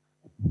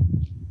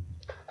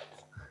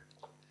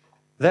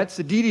 That's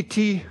the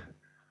ddt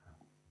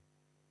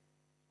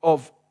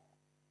of,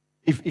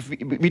 if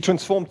we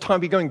transform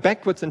time, we're going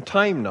backwards in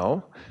time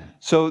now.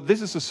 So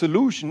this is a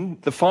solution.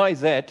 The phi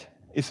z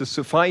is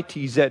a phi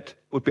tz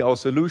would be our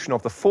solution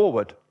of the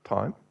forward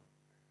time.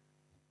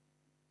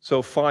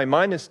 So phi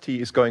minus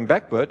t is going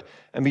backward,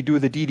 and we do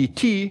the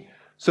ddt.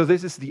 So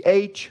this is the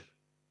h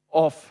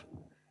of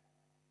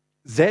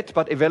z,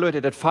 but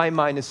evaluated at phi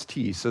minus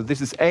t. So this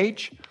is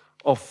h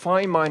of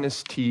phi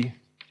minus t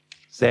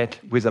z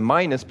with a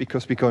minus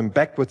because we're going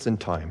backwards in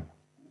time.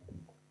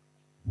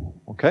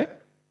 Okay?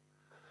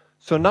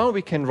 So now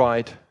we can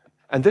write,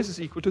 and this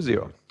is equal to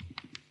 0.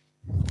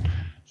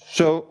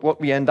 So what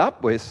we end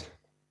up with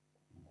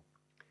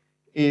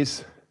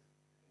is,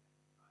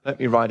 let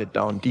me write it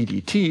down,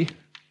 ddt,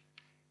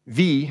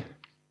 v.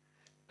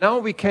 Now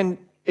we can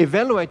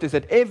evaluate this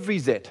at every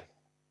z.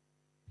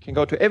 We can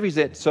go to every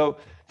z. So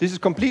this is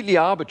completely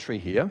arbitrary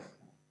here.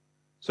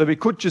 So we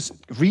could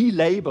just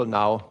relabel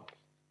now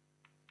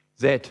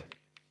z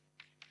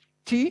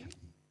t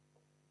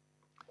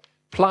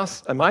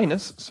plus a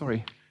minus,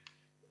 sorry,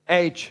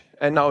 h,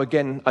 and now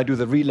again I do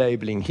the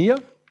relabeling here,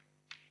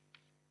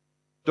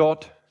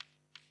 dot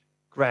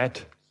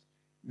grad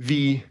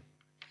v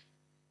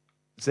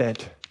z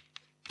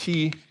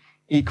t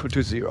equal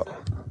to 0.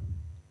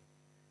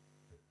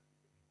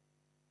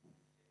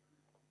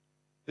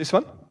 This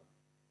one?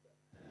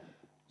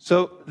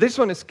 So this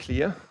one is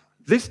clear.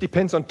 This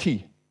depends on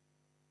t.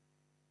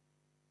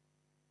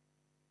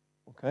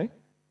 Okay?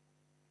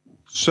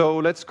 So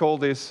let's call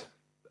this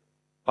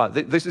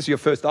This is your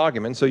first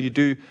argument. So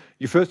you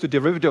first do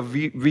derivative of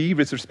v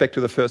with respect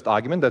to the first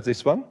argument. That's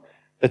this one.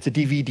 That's a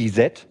dv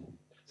dz.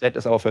 Z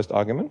is our first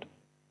argument.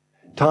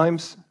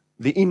 Times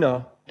the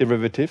inner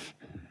derivative,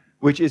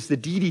 which is the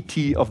d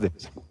dt of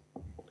this.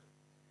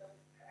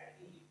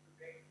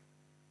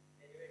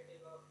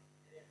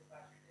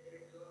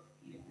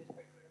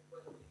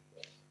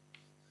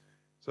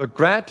 So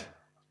grad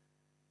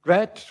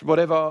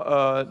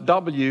whatever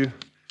w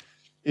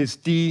is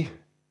d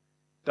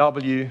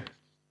w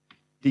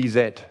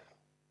dz.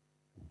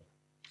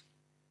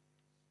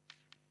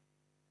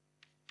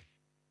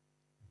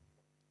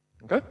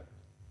 Okay?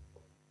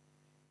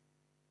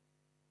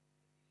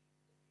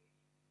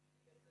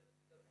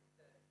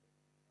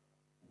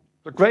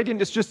 The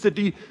gradient is just the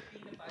d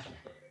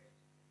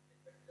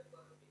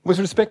with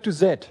respect to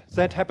z.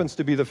 Z happens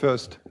to be the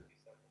first.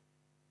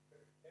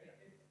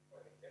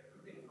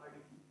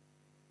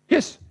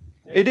 Yes,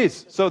 it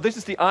is. So this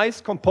is the ice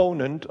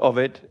component of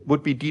it,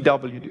 would be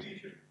dw.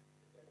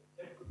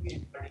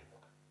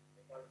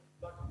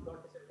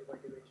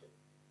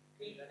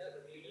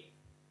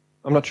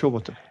 I'm not sure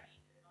what the...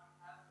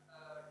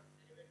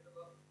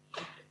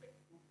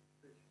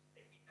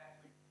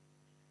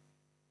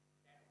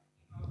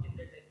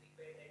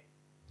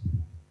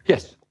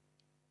 Yes.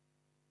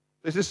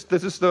 This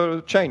is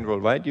the chain rule,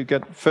 right? You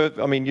get first,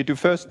 you do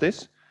first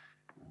this.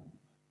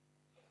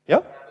 Yeah?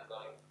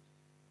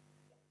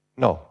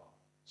 No.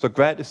 So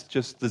grad is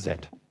just the z.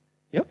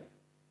 Yeah?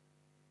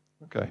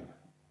 Okay.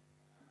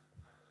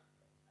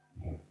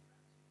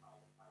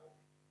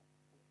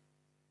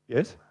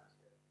 Yes?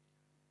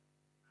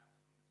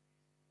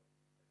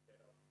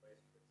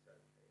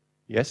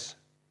 Yes?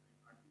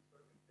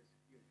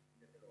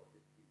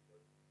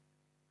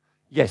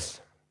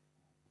 Yes.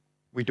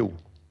 We do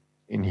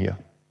in here.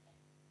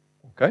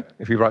 Okay?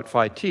 If we write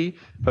phi t,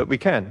 but we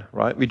can,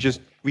 right? We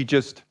just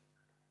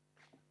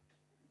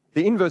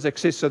the inverse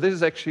exists. So this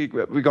is actually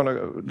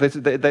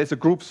there's a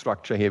group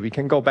structure here. We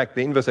can go back.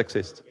 The inverse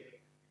exists.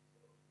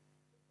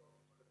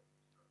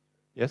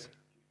 Yes?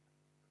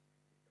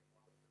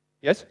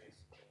 Yes?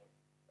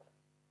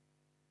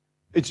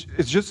 It's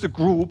just a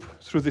group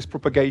through this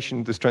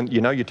propagation, this trend.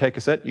 You take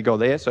a set, you go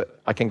there. So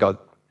I can go,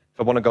 if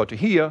I want to go to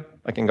here,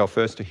 I can go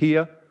first to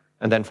here,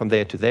 and then from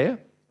there to there,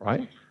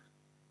 right?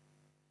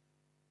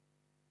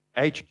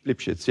 H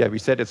Lipschitz, yeah, we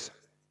said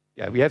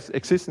we have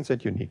existence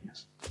and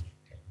uniqueness.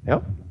 Yeah?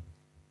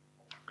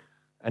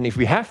 And if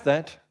we have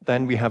that,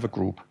 then we have a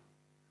group.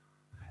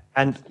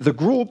 And the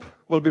group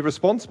will be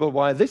responsible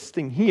why this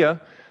thing here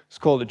is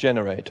called a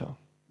generator.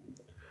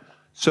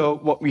 So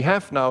what we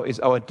have now is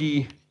our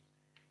d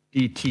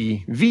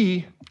dt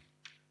v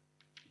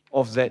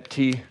of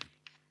zt.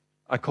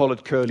 I call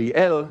it curly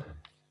L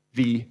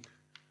v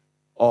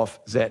of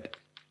z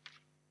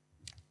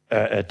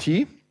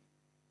t.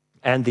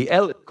 And the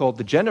L is called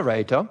the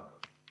generator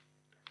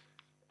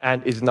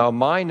and is now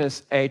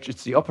minus h,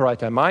 it's the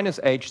operator, minus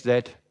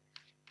hz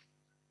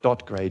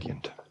dot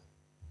gradient.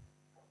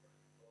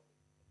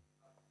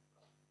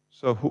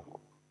 So who?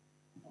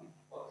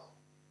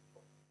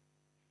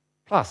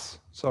 Plus,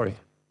 sorry.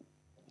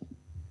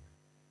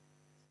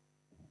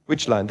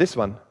 Which line? This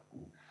one.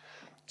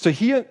 So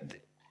here,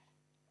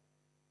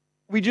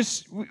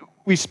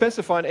 we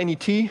specified any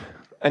t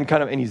and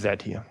kind of any z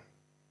here.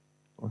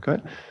 Okay?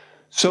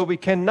 So we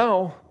can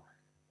now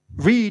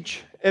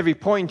reach every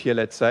point here,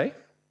 let's say.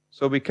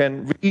 So we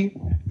can,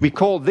 we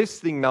call this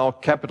thing now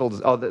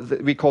capitals,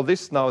 we call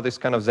this now this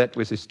kind of z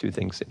with these two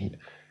things in here.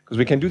 Because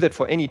we can do that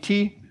for any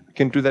t, we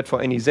can do that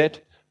for any z.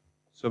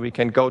 So we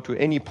can go to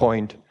any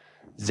point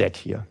z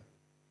here.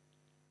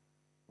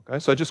 Okay,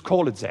 so I just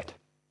call it z.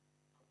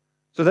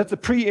 So that's the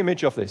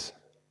pre-image of this.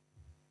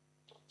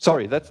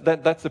 Sorry, that's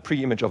the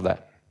pre-image of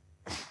that.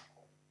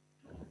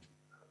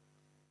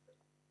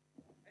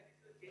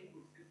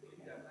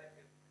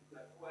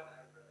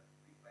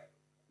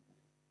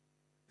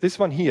 This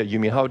one here, you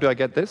mean, how do I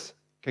get this?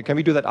 Okay, can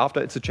we do that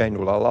after? It's a chain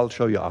rule. I'll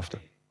show you after.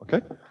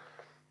 Okay?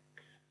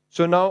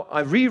 So now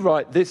I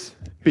rewrite this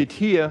bit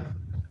here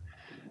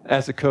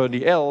as a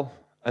curly L,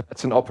 and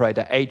that's an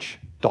operator h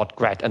dot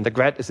grad, and the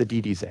grad is a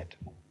ddz.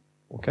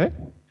 Okay?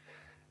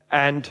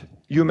 And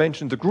you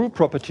mentioned the group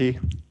property,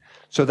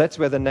 so that's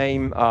where the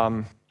name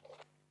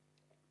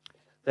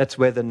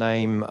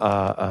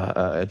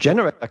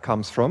generator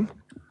comes from.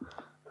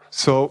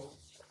 So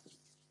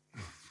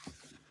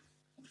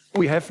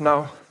we have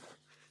now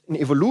an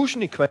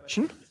evolution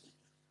equation.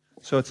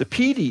 So it's a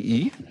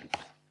PDE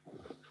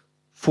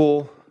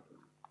for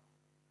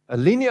a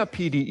linear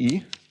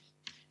PDE.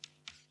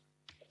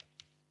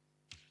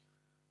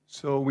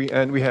 So we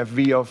have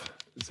V of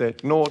Z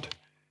naught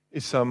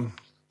is some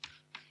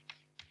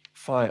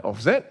phi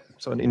of Z.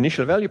 So an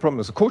initial value problem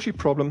is a Cauchy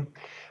problem.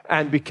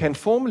 And we can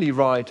formally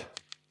write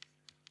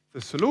the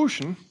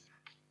solution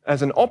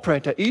as an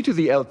operator e to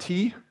the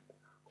LT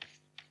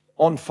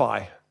on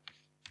phi.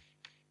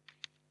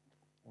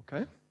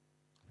 Okay?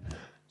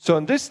 So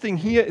and this thing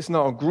here is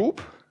now a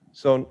group.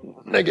 So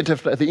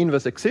negative, the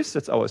inverse exists,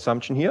 that's our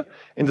assumption here.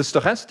 In the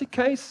stochastic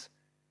case,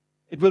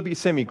 it will be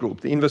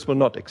semi-group. The inverse will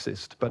not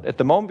exist. But at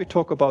the moment, we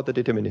talk about the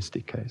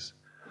deterministic case.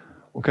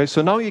 Okay,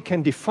 so now you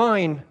can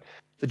define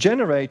the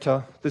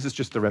generator. This is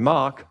just a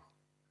remark.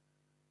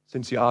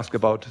 Since you asked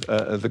about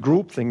the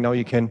group thing, now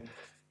you can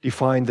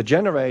define the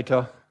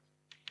generator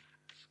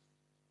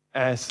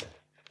as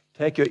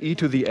take your e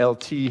to the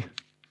LT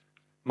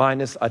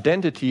minus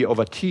identity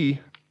over t,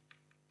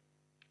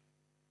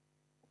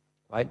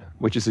 right?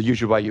 Which is the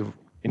usual way you,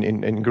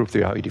 in group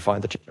theory, how you define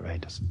the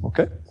generators.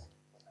 Okay?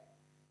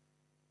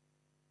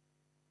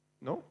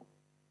 No?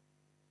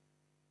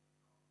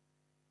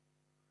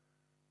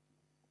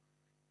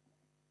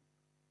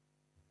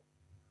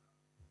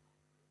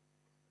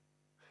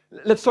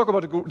 Let's talk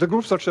about the group. The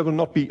group structure will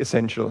not be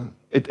essential.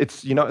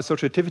 It's, you know,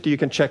 associativity. You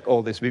can check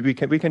all this. We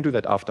can do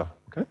that after.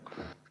 Okay.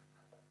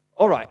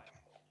 All right.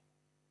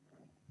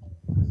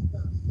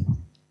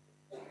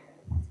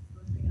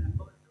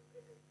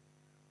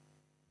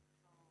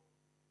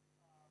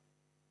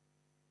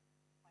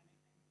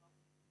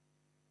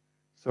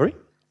 Sorry. So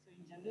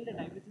in general, the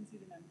divergence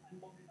is an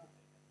unbounded operator.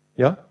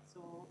 Yeah.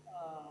 So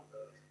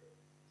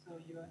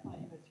you are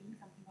assuming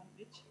something on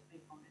H,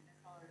 like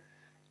boundedness, or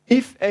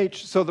if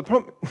H, so the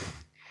problem,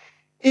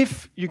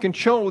 if you can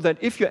show that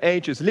if your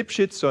H is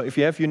Lipschitz, so if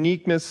you have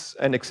uniqueness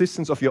and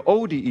existence of your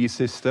ODE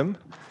system,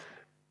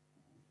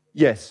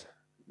 yes,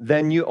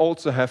 then you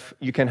also have,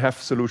 you can have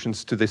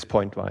solutions to this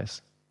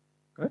pointwise.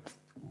 Okay.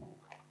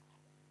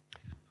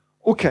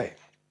 Okay.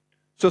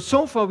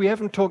 So far we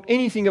haven't talked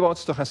anything about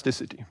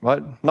stochasticity,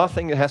 right?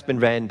 Nothing has been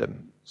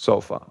random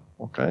so far,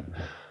 okay?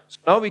 So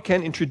now we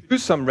can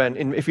introduce some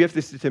random, if we have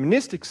these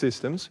deterministic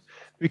systems,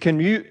 we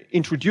can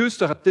introduce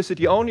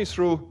stochasticity only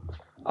through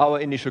our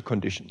initial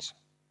conditions,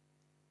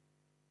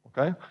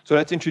 okay? So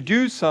let's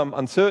introduce some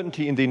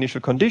uncertainty in the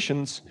initial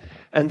conditions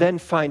and then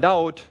find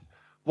out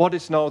what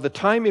is now the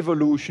time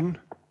evolution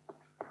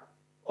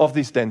of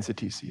these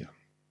densities here,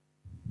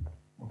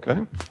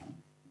 okay?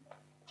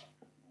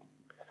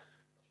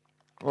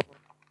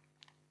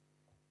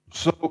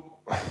 So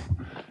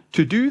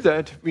to do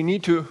that, we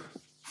need to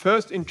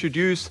first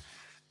introduce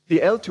the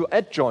L2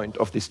 adjoint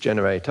of this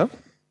generator.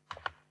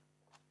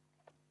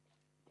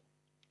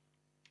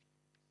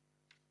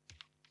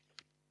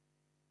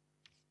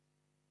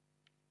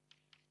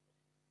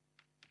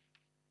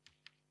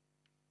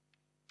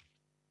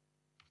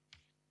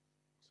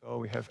 So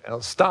we have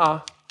L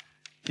star.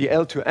 The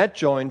L2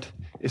 adjoint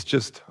is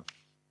just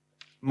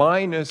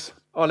minus,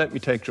 oh, let me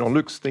take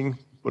Jean-Luc's thing,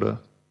 put a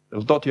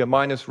little dot here,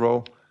 minus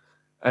rho.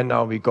 And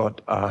now we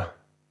got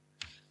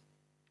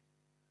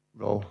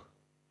rho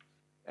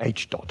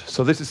H dot.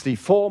 So this is the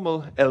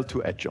formal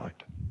L2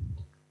 adjoint.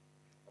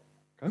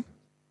 Okay.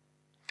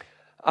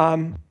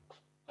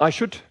 I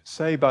should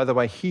say, by the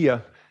way,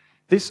 here,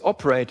 this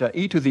operator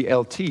e to the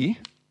LT,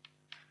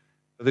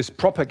 this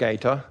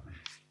propagator,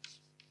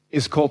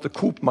 is called the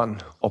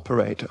Koopman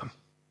operator.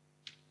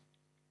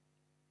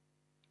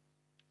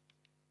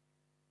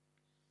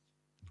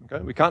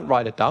 Okay, we can't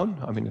write it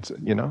down. I mean, it's,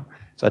 you know,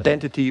 it's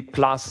identity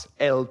plus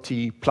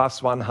LT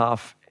plus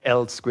 1/2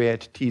 L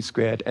squared, T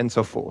squared, and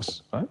so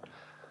forth. Right?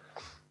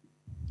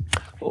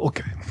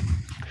 Okay.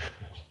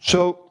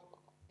 So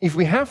if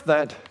we have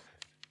that,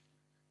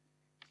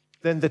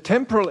 then the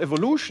temporal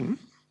evolution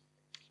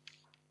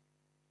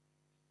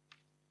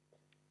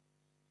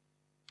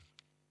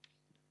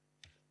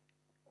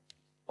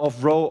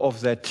of rho of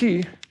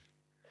ZT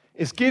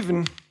is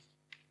given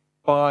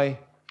by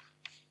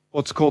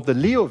what's called the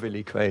Liouville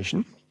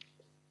equation.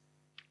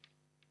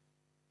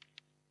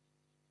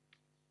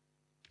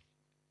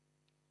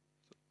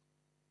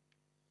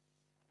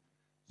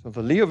 So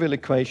the Liouville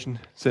equation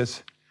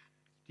says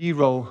d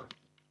rho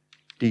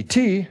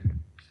dt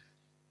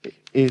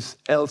is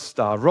L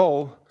star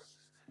rho,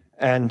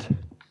 and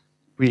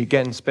we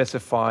again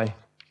specify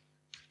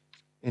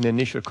an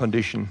initial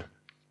condition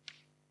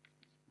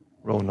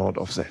rho naught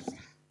of z.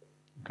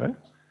 Okay?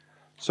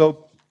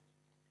 So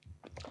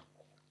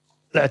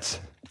let's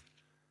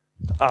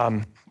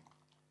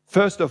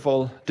first of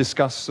all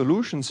discuss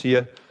solutions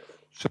here.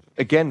 So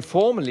again,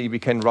 formally we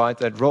can write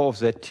that rho of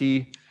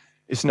zt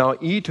is now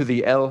e to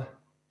the L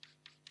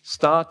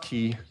star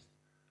t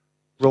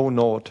rho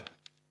naught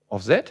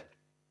of z.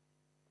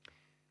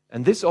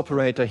 And this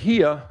operator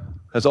here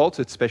has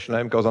also its special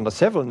name, goes under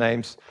several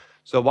names.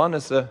 So one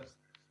is a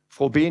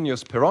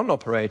Frobenius-Perron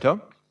operator.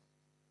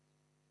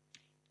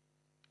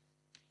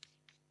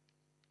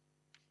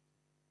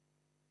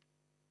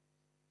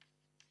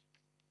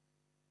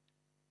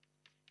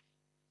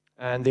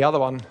 And the other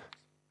one,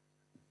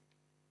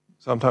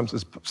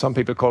 sometimes some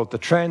people call it the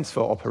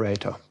transfer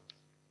operator.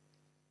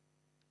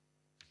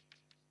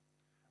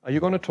 Are you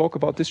going to talk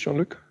about this,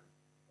 Jean-Luc?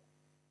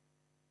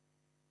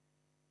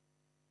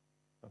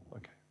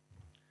 Okay.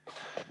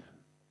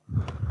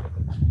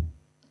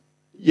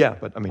 Yeah,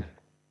 but I mean,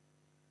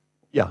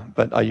 yeah,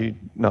 but are you,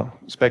 no,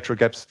 spectral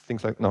gaps,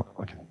 things like, no,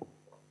 okay.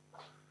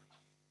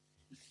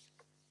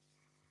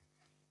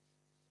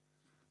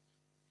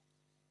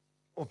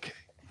 Okay.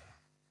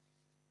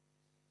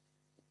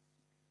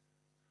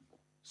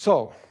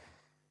 So,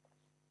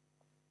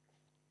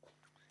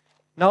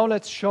 Now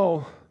let's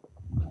show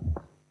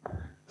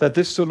that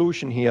this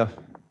solution here,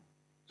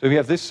 so we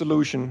have this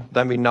solution,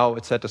 then we know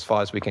it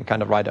satisfies, we can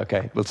kind of write,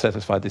 okay, it will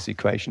satisfy this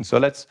equation. So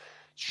let's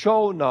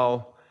show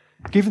now,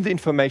 given the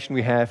information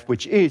we have,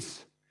 which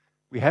is,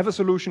 we have a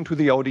solution to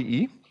the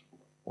ODE,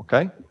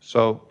 okay,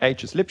 so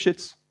H is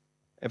Lipschitz,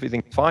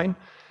 everything fine,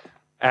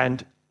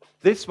 and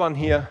this one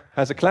here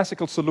has a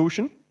classical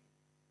solution,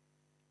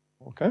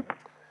 okay,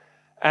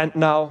 and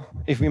now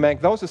if we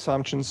make those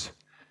assumptions,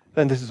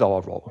 then this is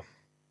our rho,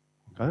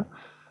 okay.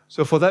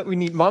 So for that we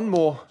need one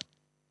more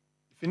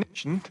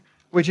definition,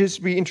 which is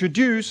we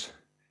introduce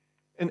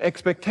an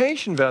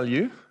expectation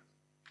value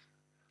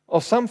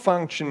of some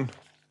function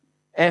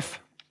f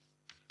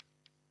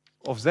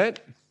of z,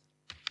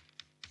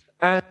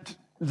 and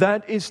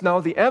that is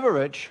now the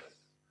average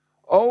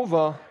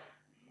over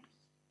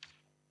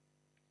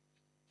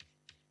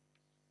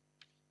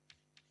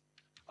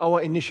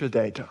our initial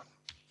data.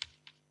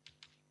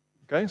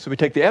 Okay, so we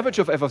take the average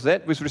of f of z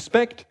with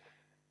respect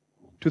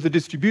to the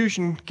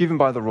distribution given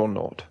by the rho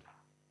naught.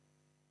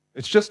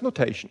 It's just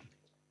notation.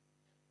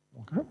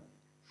 Okay.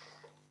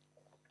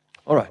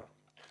 All right.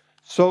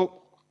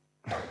 So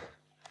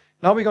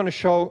now we're going to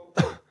show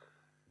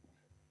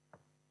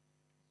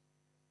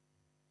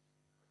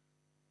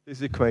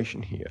this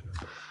equation here.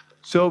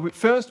 So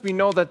first we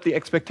know that the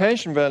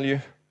expectation value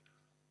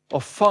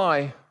of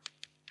phi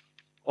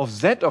of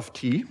z of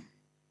t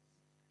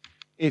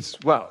is,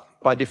 well,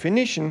 by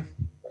definition,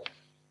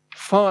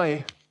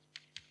 phi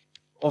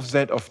of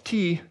z of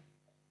t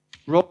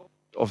rho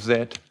of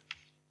z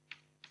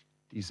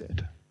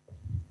dz.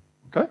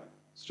 Okay?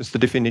 It's just the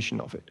definition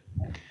of it.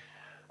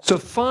 So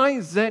phi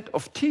z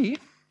of t,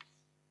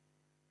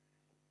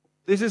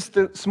 this is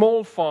the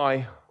small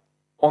phi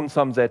on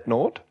some z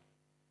naught,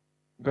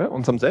 okay,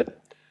 on some z.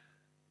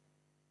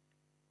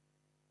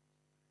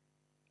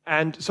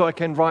 And so I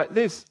can write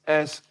this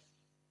as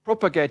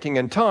propagating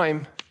in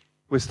time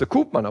with the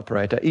Koopman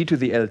operator, e to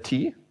the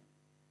lt,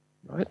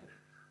 right?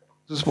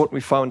 This is what we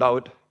found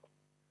out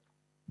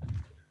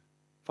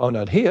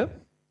here.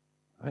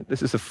 Right?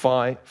 This is a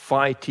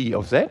phi t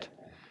of z,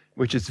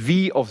 which is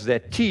v of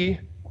zt,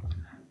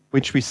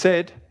 which we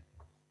said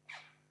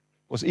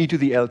was e to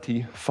the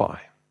lt phi.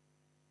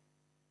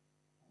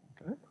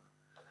 Okay?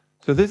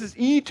 So this is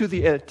e to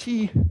the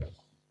lt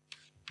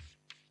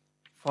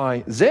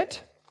phi z.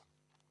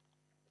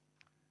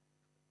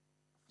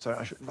 So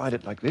I should write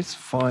it like this,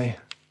 phi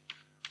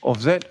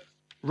of z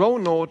rho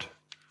naught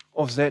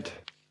of z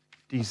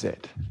dz.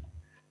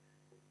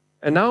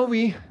 And now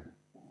we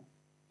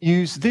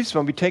use this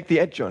one, we take the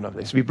adjoint of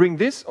this. We bring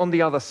this on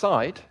the other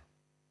side,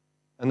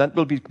 and that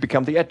will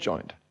become the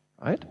adjoint,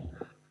 right?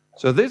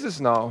 So this is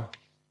now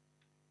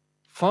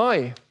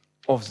phi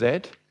of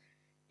z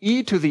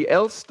e to the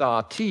L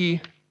star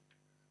t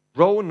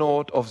rho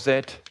naught of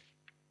z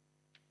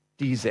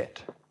dz.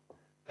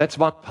 That's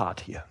one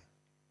part here.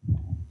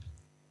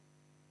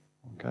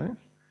 Okay?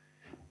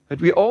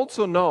 But we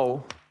also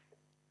know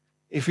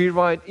if we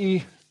write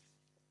e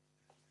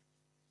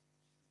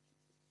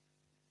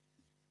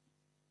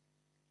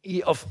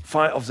of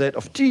phi of z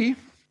of t,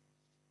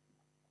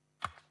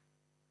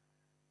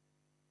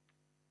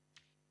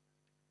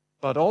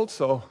 but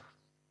also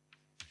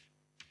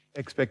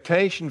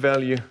expectation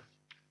value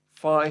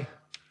phi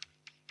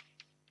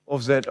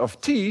of z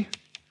of t,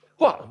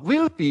 well,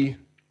 will be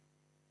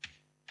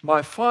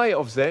my phi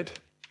of z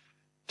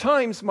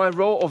times my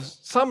rho of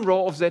some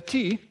rho of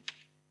zt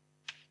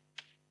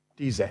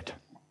dz.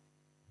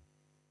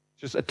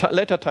 Just a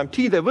letter time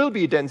t, there will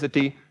be a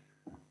density,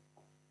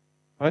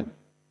 right?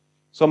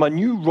 So my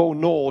new rho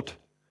naught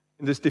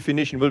in this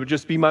definition will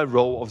just be my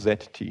rho of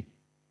zt.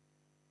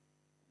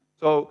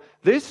 So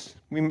this,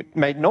 we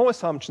made no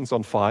assumptions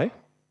on phi,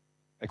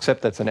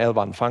 except that's an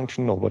L1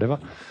 function or whatever.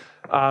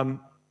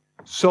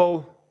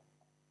 So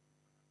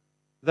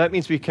that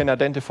means we can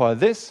identify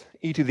this,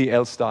 e to the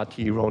L star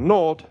t rho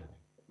naught,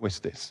 with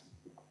this.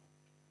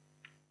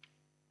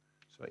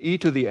 So e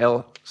to the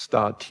L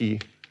star t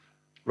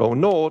rho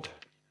naught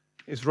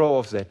is rho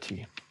of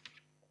zt.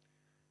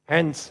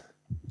 Hence,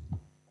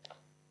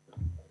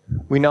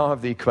 we now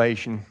have the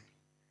equation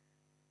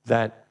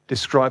that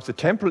describes the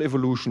temporal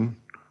evolution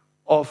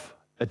of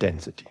a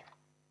density.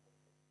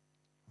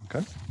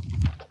 Okay?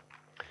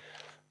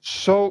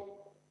 So,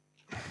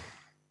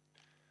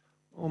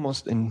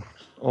 almost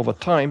over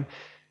time,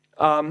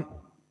 why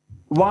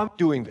are we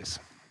doing this?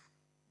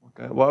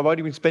 Okay, why are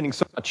we spending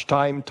so much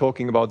time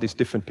talking about these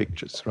different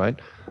pictures, right?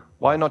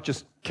 Why not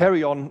just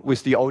carry on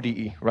with the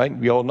ODE, right?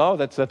 We all know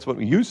that's what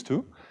we're used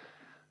to.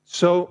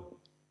 So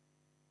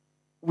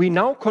we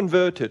now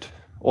converted,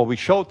 or we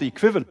showed the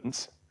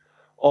equivalence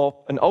of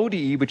an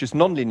ODE which is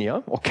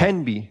nonlinear, or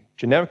can be,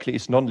 generically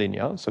is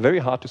nonlinear, so very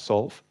hard to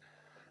solve,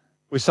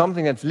 with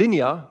something that's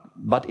linear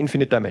but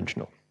infinite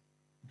dimensional.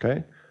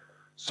 Okay?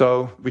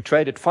 So we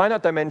traded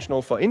finite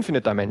dimensional for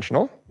infinite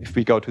dimensional, if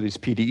we go to these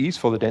PDEs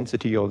for the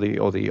density or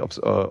the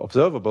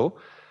observable,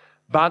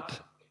 but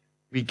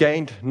we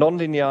gained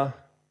nonlinear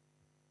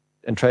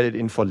and traded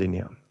in for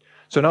linear.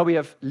 So now we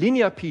have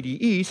linear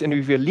PDEs, and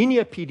if we have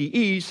linear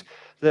PDEs,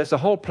 there's a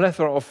whole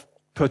plethora of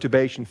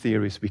perturbation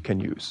theories we can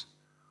use.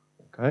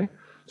 Okay?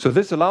 So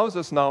this allows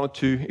us now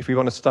to, if we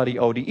want to study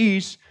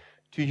ODEs,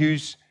 to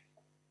use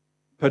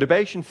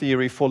perturbation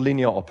theory for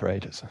linear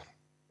operators.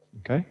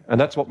 Okay?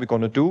 And that's what we're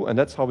going to do, and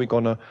that's how we're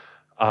going to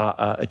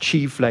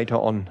achieve later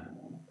on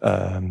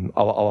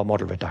our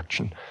model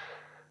reduction.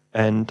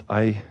 And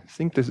I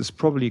think this is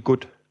probably a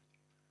good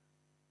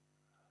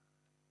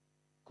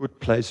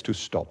place to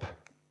stop.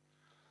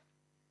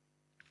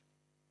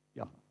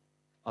 Yeah.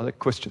 Other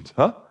questions?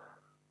 Huh?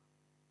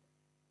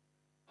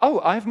 Oh,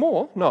 I have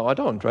more? No, I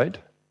don't, right?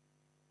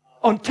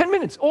 Oh, 10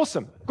 minutes.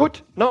 Awesome. Good.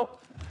 No.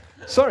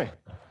 Sorry.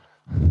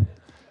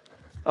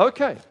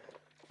 Okay.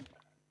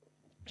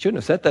 Shouldn't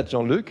have said that,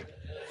 Jean-Luc.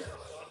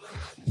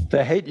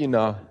 They hate you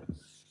now.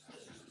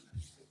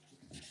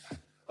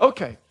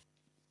 Okay.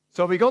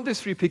 So we got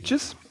these 3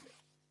 pictures.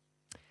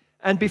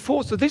 And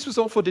before, so this was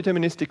all for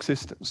deterministic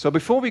systems. So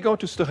before we go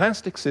to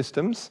stochastic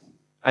systems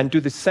and do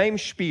the same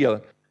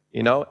spiel,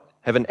 you know,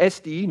 have an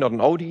SDE, not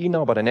an ODE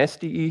now, but an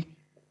SDE,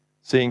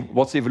 saying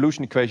what's the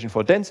evolution equation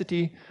for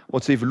density,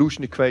 what's the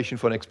evolution equation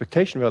for an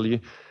expectation value,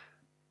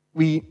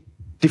 we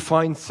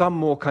define some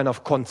more kind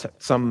of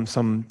concept,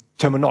 some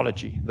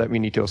terminology that we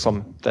need to, or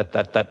some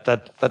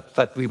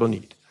that we will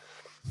need.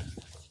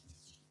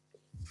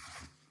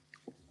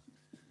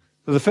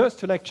 So the first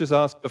 2 lectures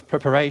are of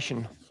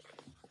preparation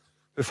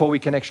before we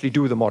can actually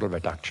do the model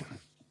reduction.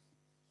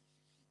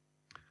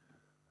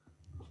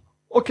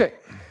 Okay.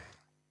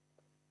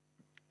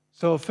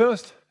 So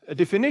first, a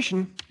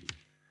definition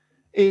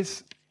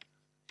is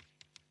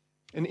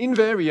an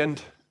invariant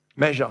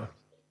measure.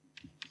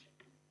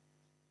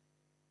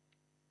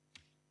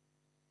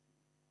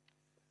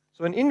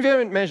 So an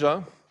invariant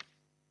measure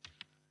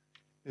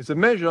is a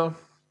measure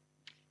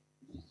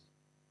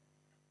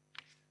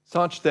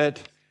such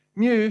that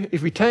mu,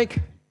 if we take,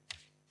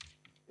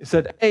 is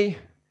at A,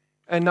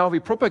 and now we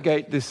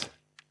propagate this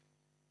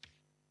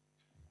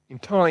in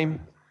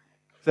time,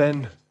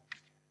 then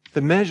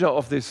the measure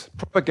of this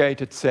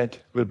propagated set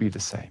will be the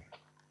same.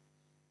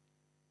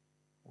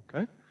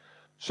 Okay?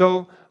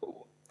 So,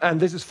 and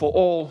this is for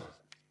all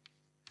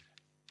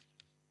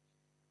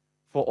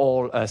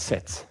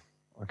sets,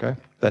 okay,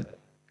 that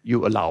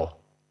you allow.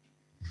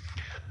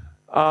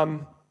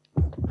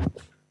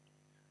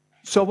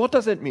 So what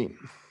does that mean?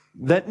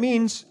 That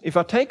means if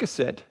I take a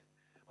set,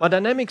 my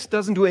dynamics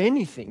doesn't do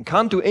anything,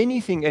 can't do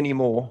anything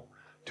anymore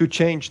to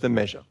change the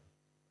measure.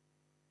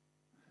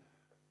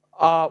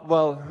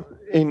 Well,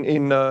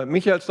 in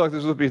Michael's talk,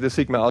 this would be the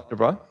sigma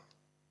algebra.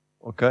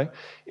 Okay.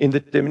 In the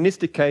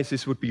deterministic case,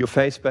 this would be your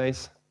phase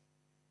space.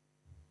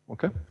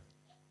 Okay.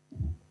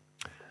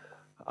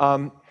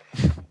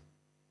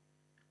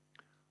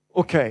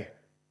 Okay.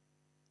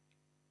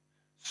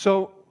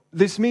 So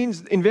this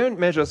means invariant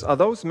measures are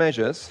those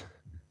measures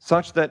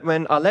such that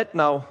when I let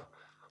now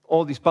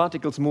all these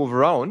particles move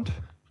around,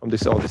 or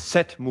this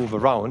set move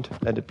around,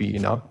 let it be, you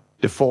know,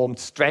 deformed,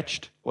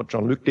 stretched, what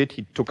Jean-Luc did,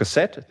 he took a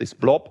set, this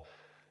blob,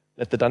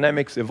 let the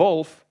dynamics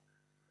evolve,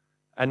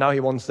 and now he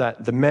wants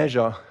that the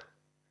measure,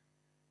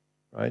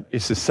 right,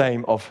 is the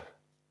same of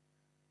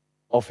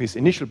his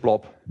initial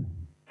blob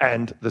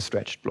and the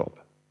stretched blob.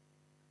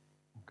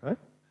 Okay?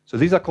 So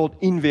these are called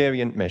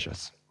invariant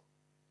measures.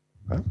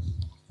 Okay?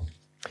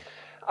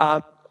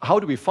 How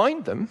do we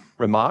find them?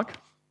 Remark.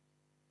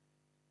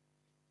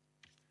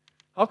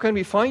 How can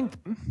we find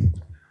them?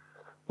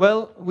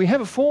 Well, we have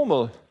a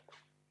formal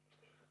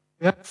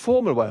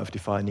way of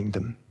defining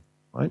them.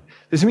 Right?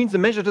 This means the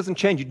measure doesn't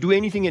change. You do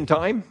anything in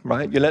time,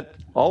 right? You let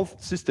all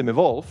system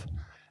evolve,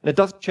 and it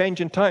doesn't change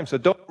in time. So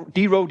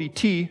d rho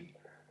dt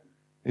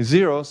is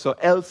 0, so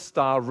L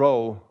star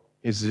rho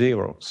is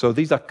 0. So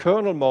these are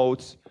kernel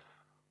modes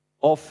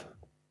of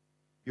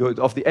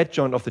the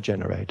adjoint of the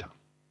generator.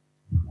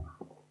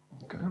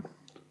 Okay.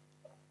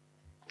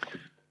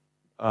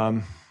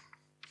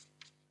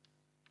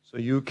 So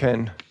you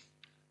can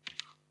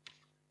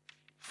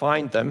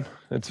find them.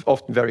 It's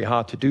often very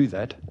hard to do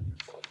that.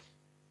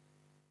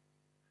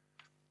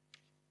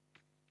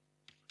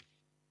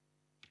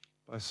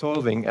 By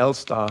solving L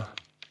star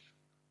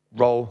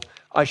rho.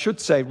 I should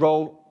say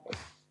rho,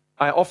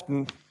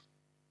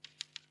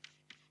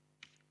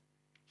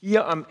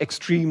 here I'm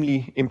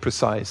extremely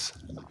imprecise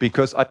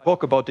because I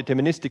talk about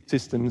deterministic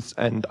systems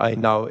and I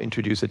now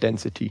introduce a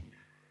density.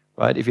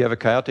 Right? If you have a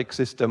chaotic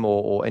system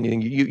or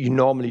anything, you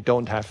normally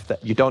don't have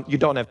that. You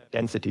don't have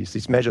densities.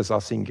 These measures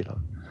are singular.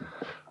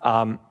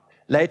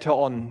 Later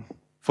on,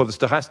 for the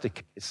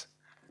stochastic case,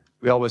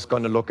 we're always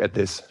going to look at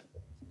this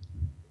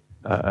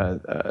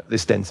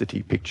this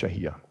density picture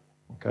here.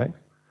 Okay,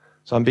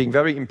 so I'm being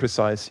very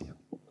imprecise here,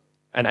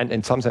 and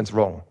in some sense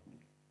wrong.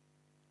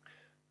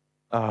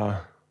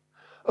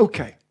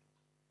 Okay,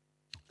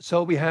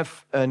 so we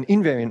have an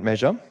invariant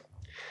measure.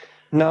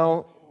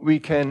 Now we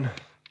can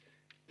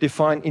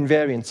define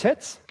invariant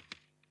sets.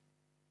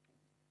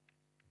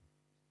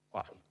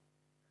 Well,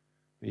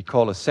 we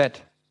call a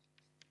set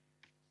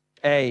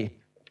A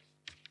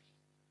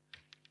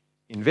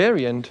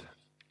invariant,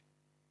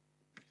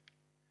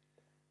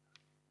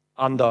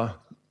 under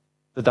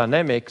the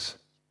dynamics,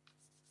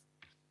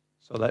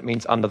 so that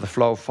means under the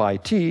flow phi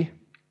t,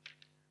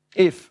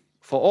 if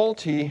for all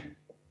t,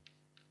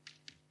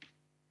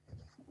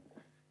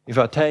 if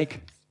I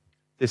take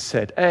this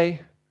set A,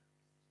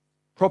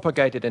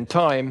 propagate it in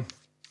time,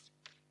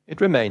 it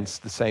remains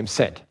the same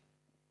set.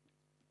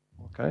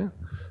 Okay?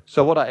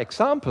 So what are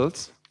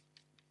examples?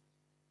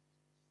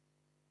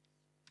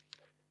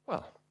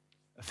 Well,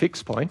 a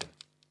fixed point.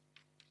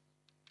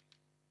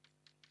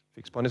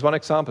 Fixed point is one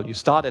example. You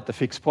start at the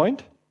fixed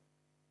point,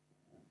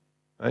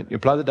 right? You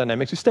apply the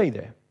dynamics, you stay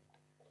there.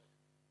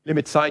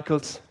 Limit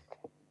cycles.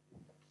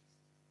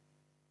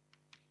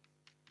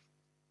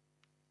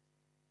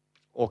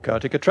 Or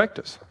chaotic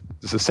attractors.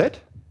 This is a set,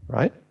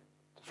 right?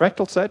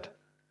 Fractal set.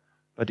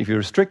 But if you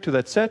restrict to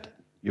that set,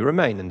 you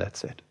remain in that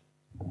set.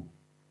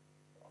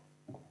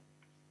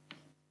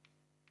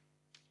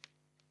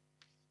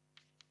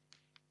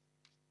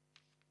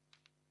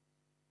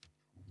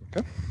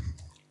 Okay.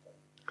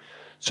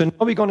 So now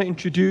we're going to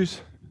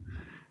introduce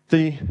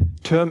the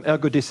term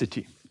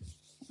ergodicity.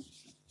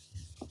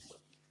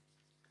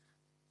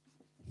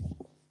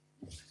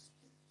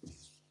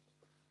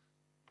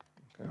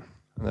 Okay.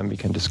 And then we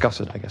can discuss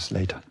it, I guess,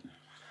 later.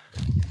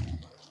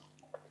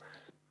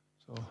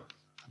 So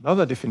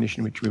another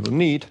definition which we will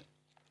need,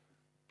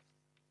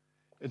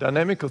 a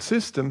dynamical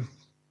system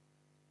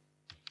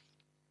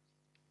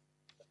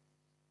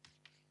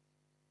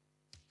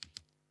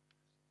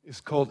is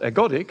called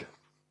ergodic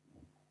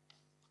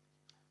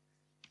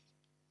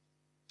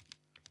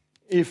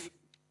if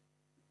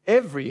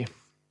every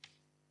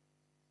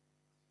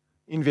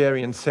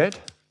invariant set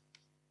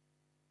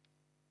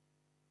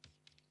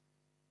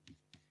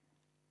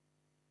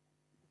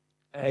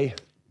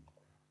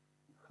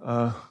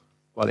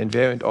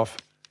invariant of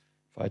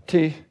phi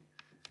t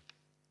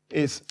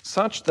is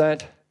such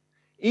that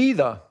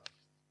either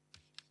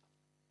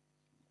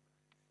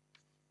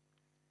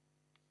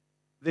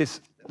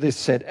this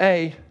set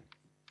A,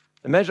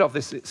 the measure of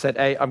this set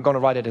A, I'm going to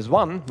write it as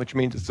 1, which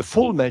means it's a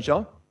full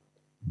measure,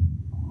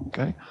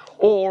 okay,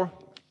 or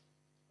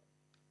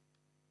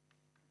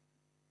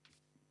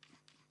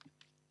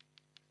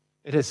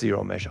it has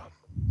 0 measure.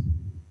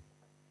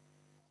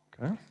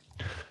 Okay.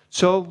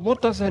 So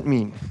what does that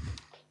mean?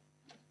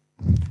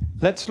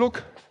 Let's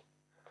look.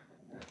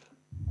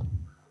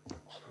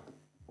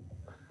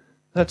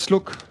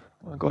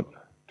 I've got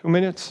 2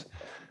 minutes.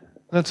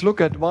 Let's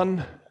look at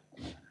one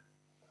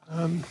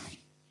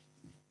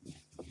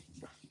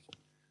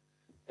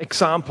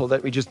example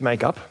that we just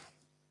make up.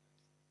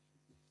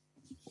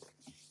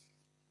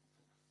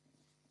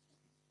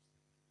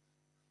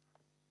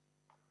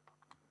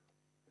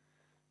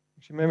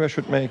 Actually, maybe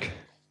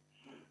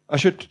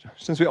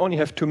since we only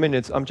have 2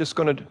 minutes, I'm just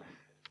going to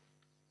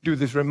do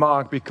this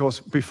remark because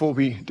before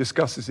we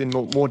discuss this in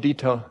more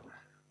detail,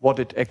 what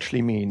it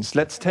actually means.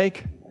 Let's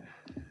take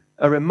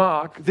a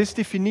remark. This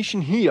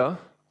definition here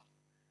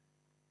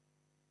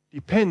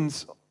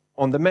depends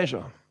on the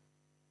measure.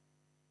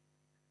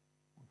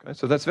 Okay,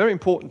 so that's very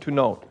important to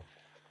note.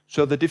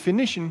 So the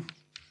definition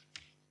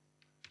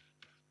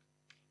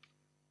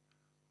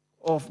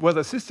of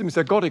whether a system is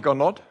ergodic or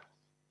not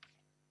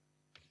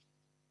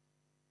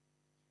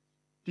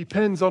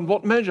depends on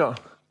what measure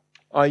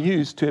I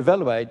use to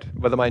evaluate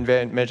whether my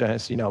invariant measure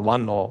has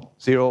 1 or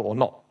 0 or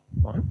not.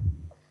 Right?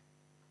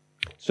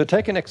 So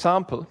take an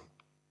example.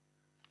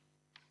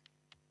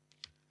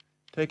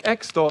 Take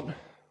x dot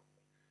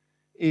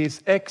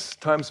is x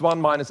times 1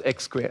 minus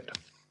x squared.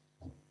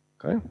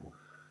 Okay?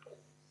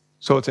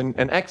 So it's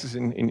an axis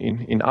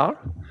in R.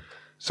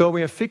 So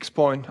we have fixed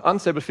point,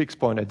 unstable fixed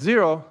point at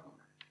 0,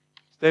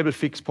 stable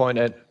fixed point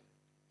at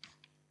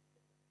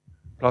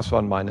plus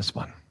 1 minus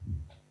 1.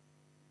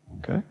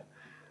 Okay?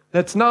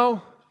 Let's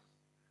now,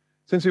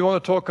 since we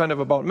want to talk kind of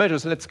about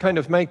measures, let's kind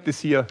of make this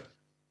here.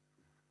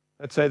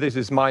 Let's say this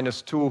is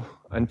minus 2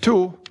 and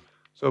 2.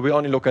 So we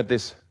only look at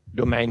this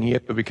domain here,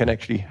 but we can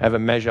actually have a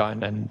measure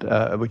and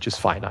which is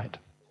finite.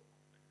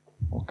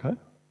 Okay?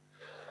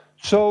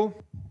 So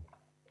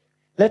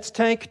let's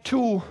take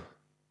two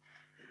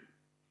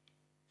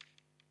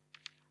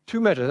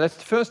measures.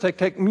 Let's first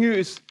take mu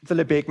is the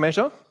Lebesgue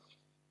measure.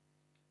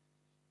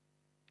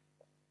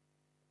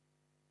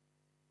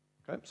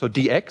 Okay, so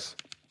dx.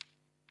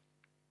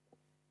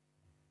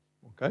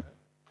 Okay.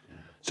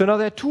 So now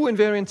there are 2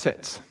 invariant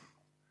sets.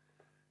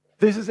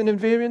 This is an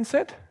invariant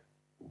set,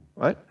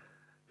 right?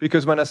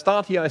 Because when I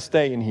start here, I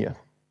stay in here.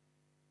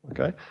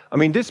 Okay. I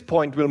mean, this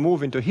point will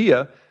move into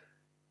here,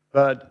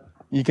 but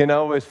you can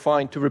always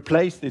find, to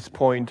replace this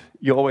point,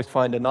 you always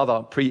find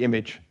another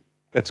pre-image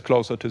that's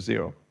closer to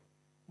 0.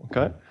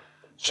 Okay?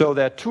 So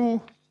there are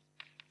 2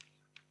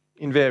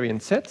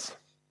 invariant sets,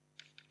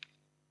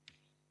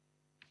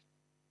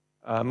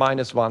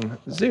 minus 1,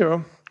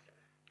 0,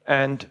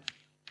 and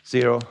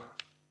 0,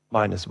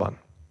 minus 1.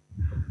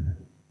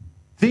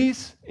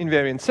 These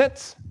invariant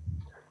sets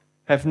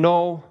have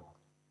no,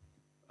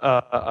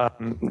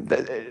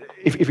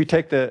 if we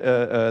take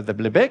the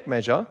Lebesgue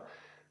measure,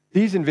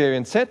 these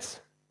invariant sets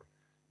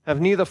have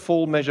neither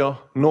full measure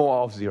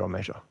nor off-zero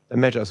measure. The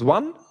measure is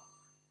 1,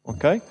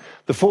 Okay?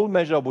 The full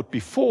measure would be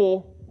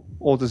 4,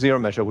 or the zero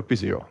measure would be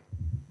 0.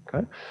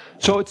 Okay?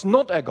 So it's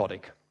not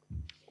ergodic.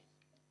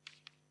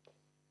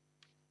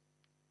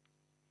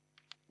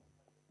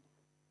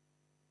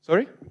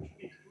 Sorry?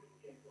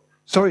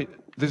 Sorry,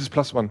 this is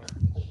 +1.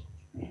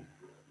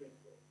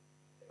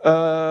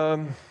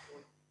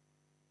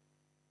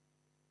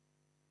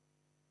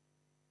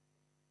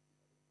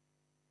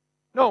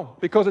 No,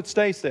 because it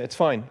stays there. It's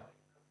fine.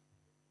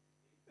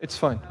 It's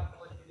fine.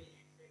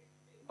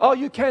 Oh,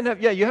 you can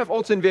have, yeah, you have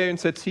also invariant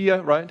sets here,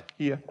 right?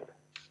 Here.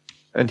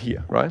 And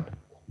here, right?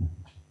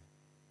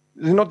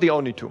 They're not the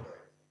only two.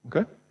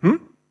 Okay?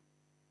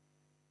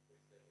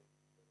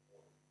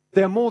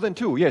 There are more than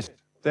 2, yes.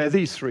 There are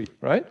these 3,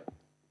 right?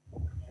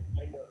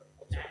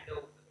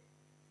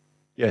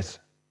 Yes.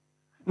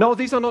 No,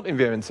 these are not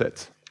invariant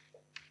sets.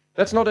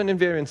 That's not an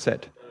invariant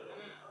set.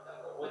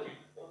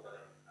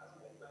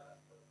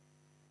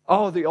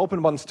 Oh, the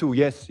open ones too.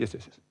 Yes, yes,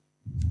 yes, yes.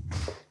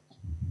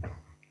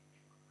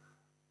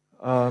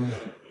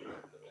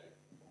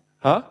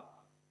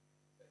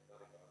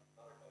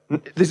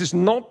 This is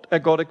not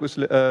ergodic with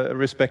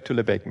respect to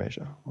Lebesgue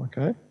measure.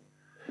 Okay.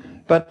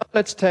 But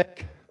let's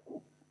take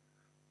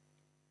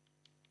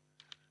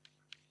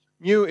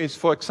mu is,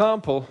 for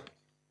example,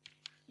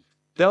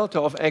 delta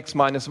of x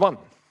minus 1.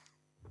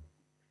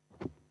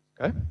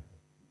 Okay.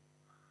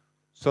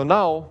 So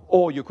now,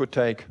 or you could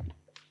take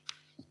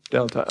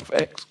delta of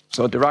x,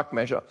 so Dirac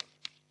measure,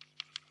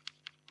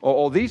 or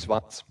all these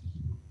ones.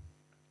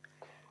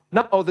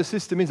 Now the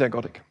system is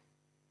ergodic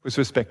with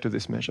respect to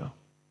this measure.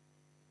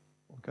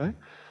 Okay?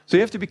 So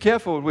you have to be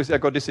careful with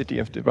ergodicity,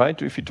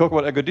 right? If you talk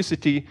about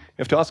ergodicity, you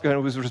have to ask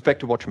with respect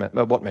to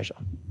what measure.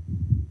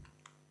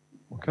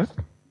 Okay?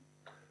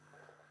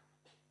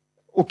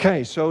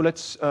 Okay, so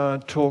let's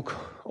talk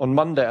on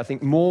Monday, I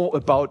think, more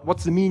about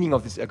what's the meaning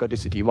of this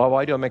ergodicity.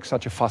 Why do I make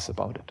such a fuss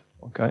about it?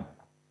 Okay?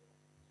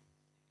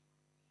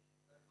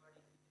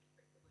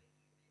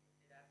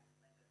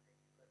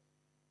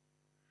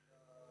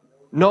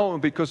 No,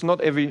 because not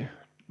every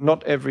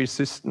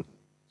system.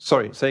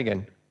 Sorry, say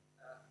again.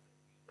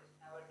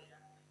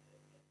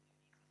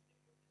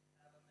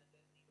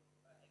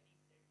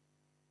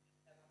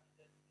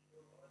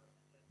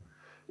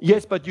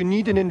 Yes, but you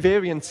need an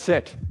invariant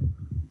set.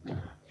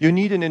 You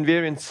need an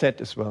invariant set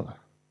as well.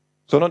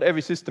 So not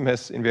every system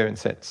has invariant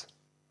sets.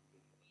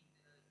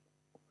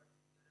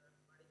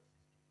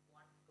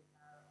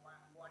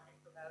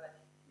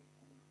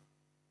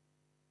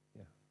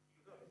 Yeah.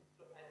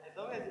 As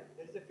long as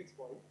there is a fixed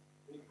point,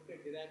 when you put a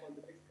Dirac on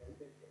the fixed point,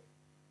 then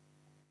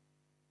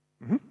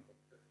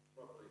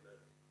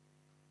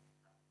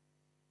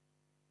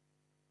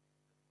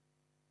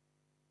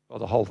Or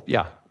the whole,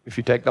 yeah, if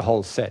you take the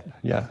whole set,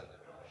 yeah.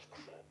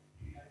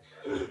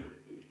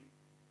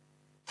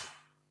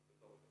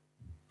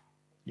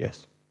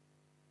 Yes.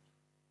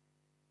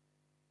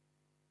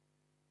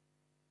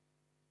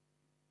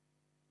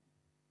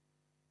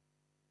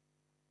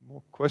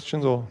 More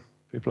questions, or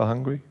people are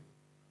hungry?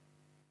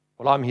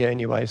 Well, I'm here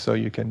anyway, so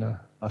you can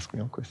ask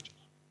me all questions.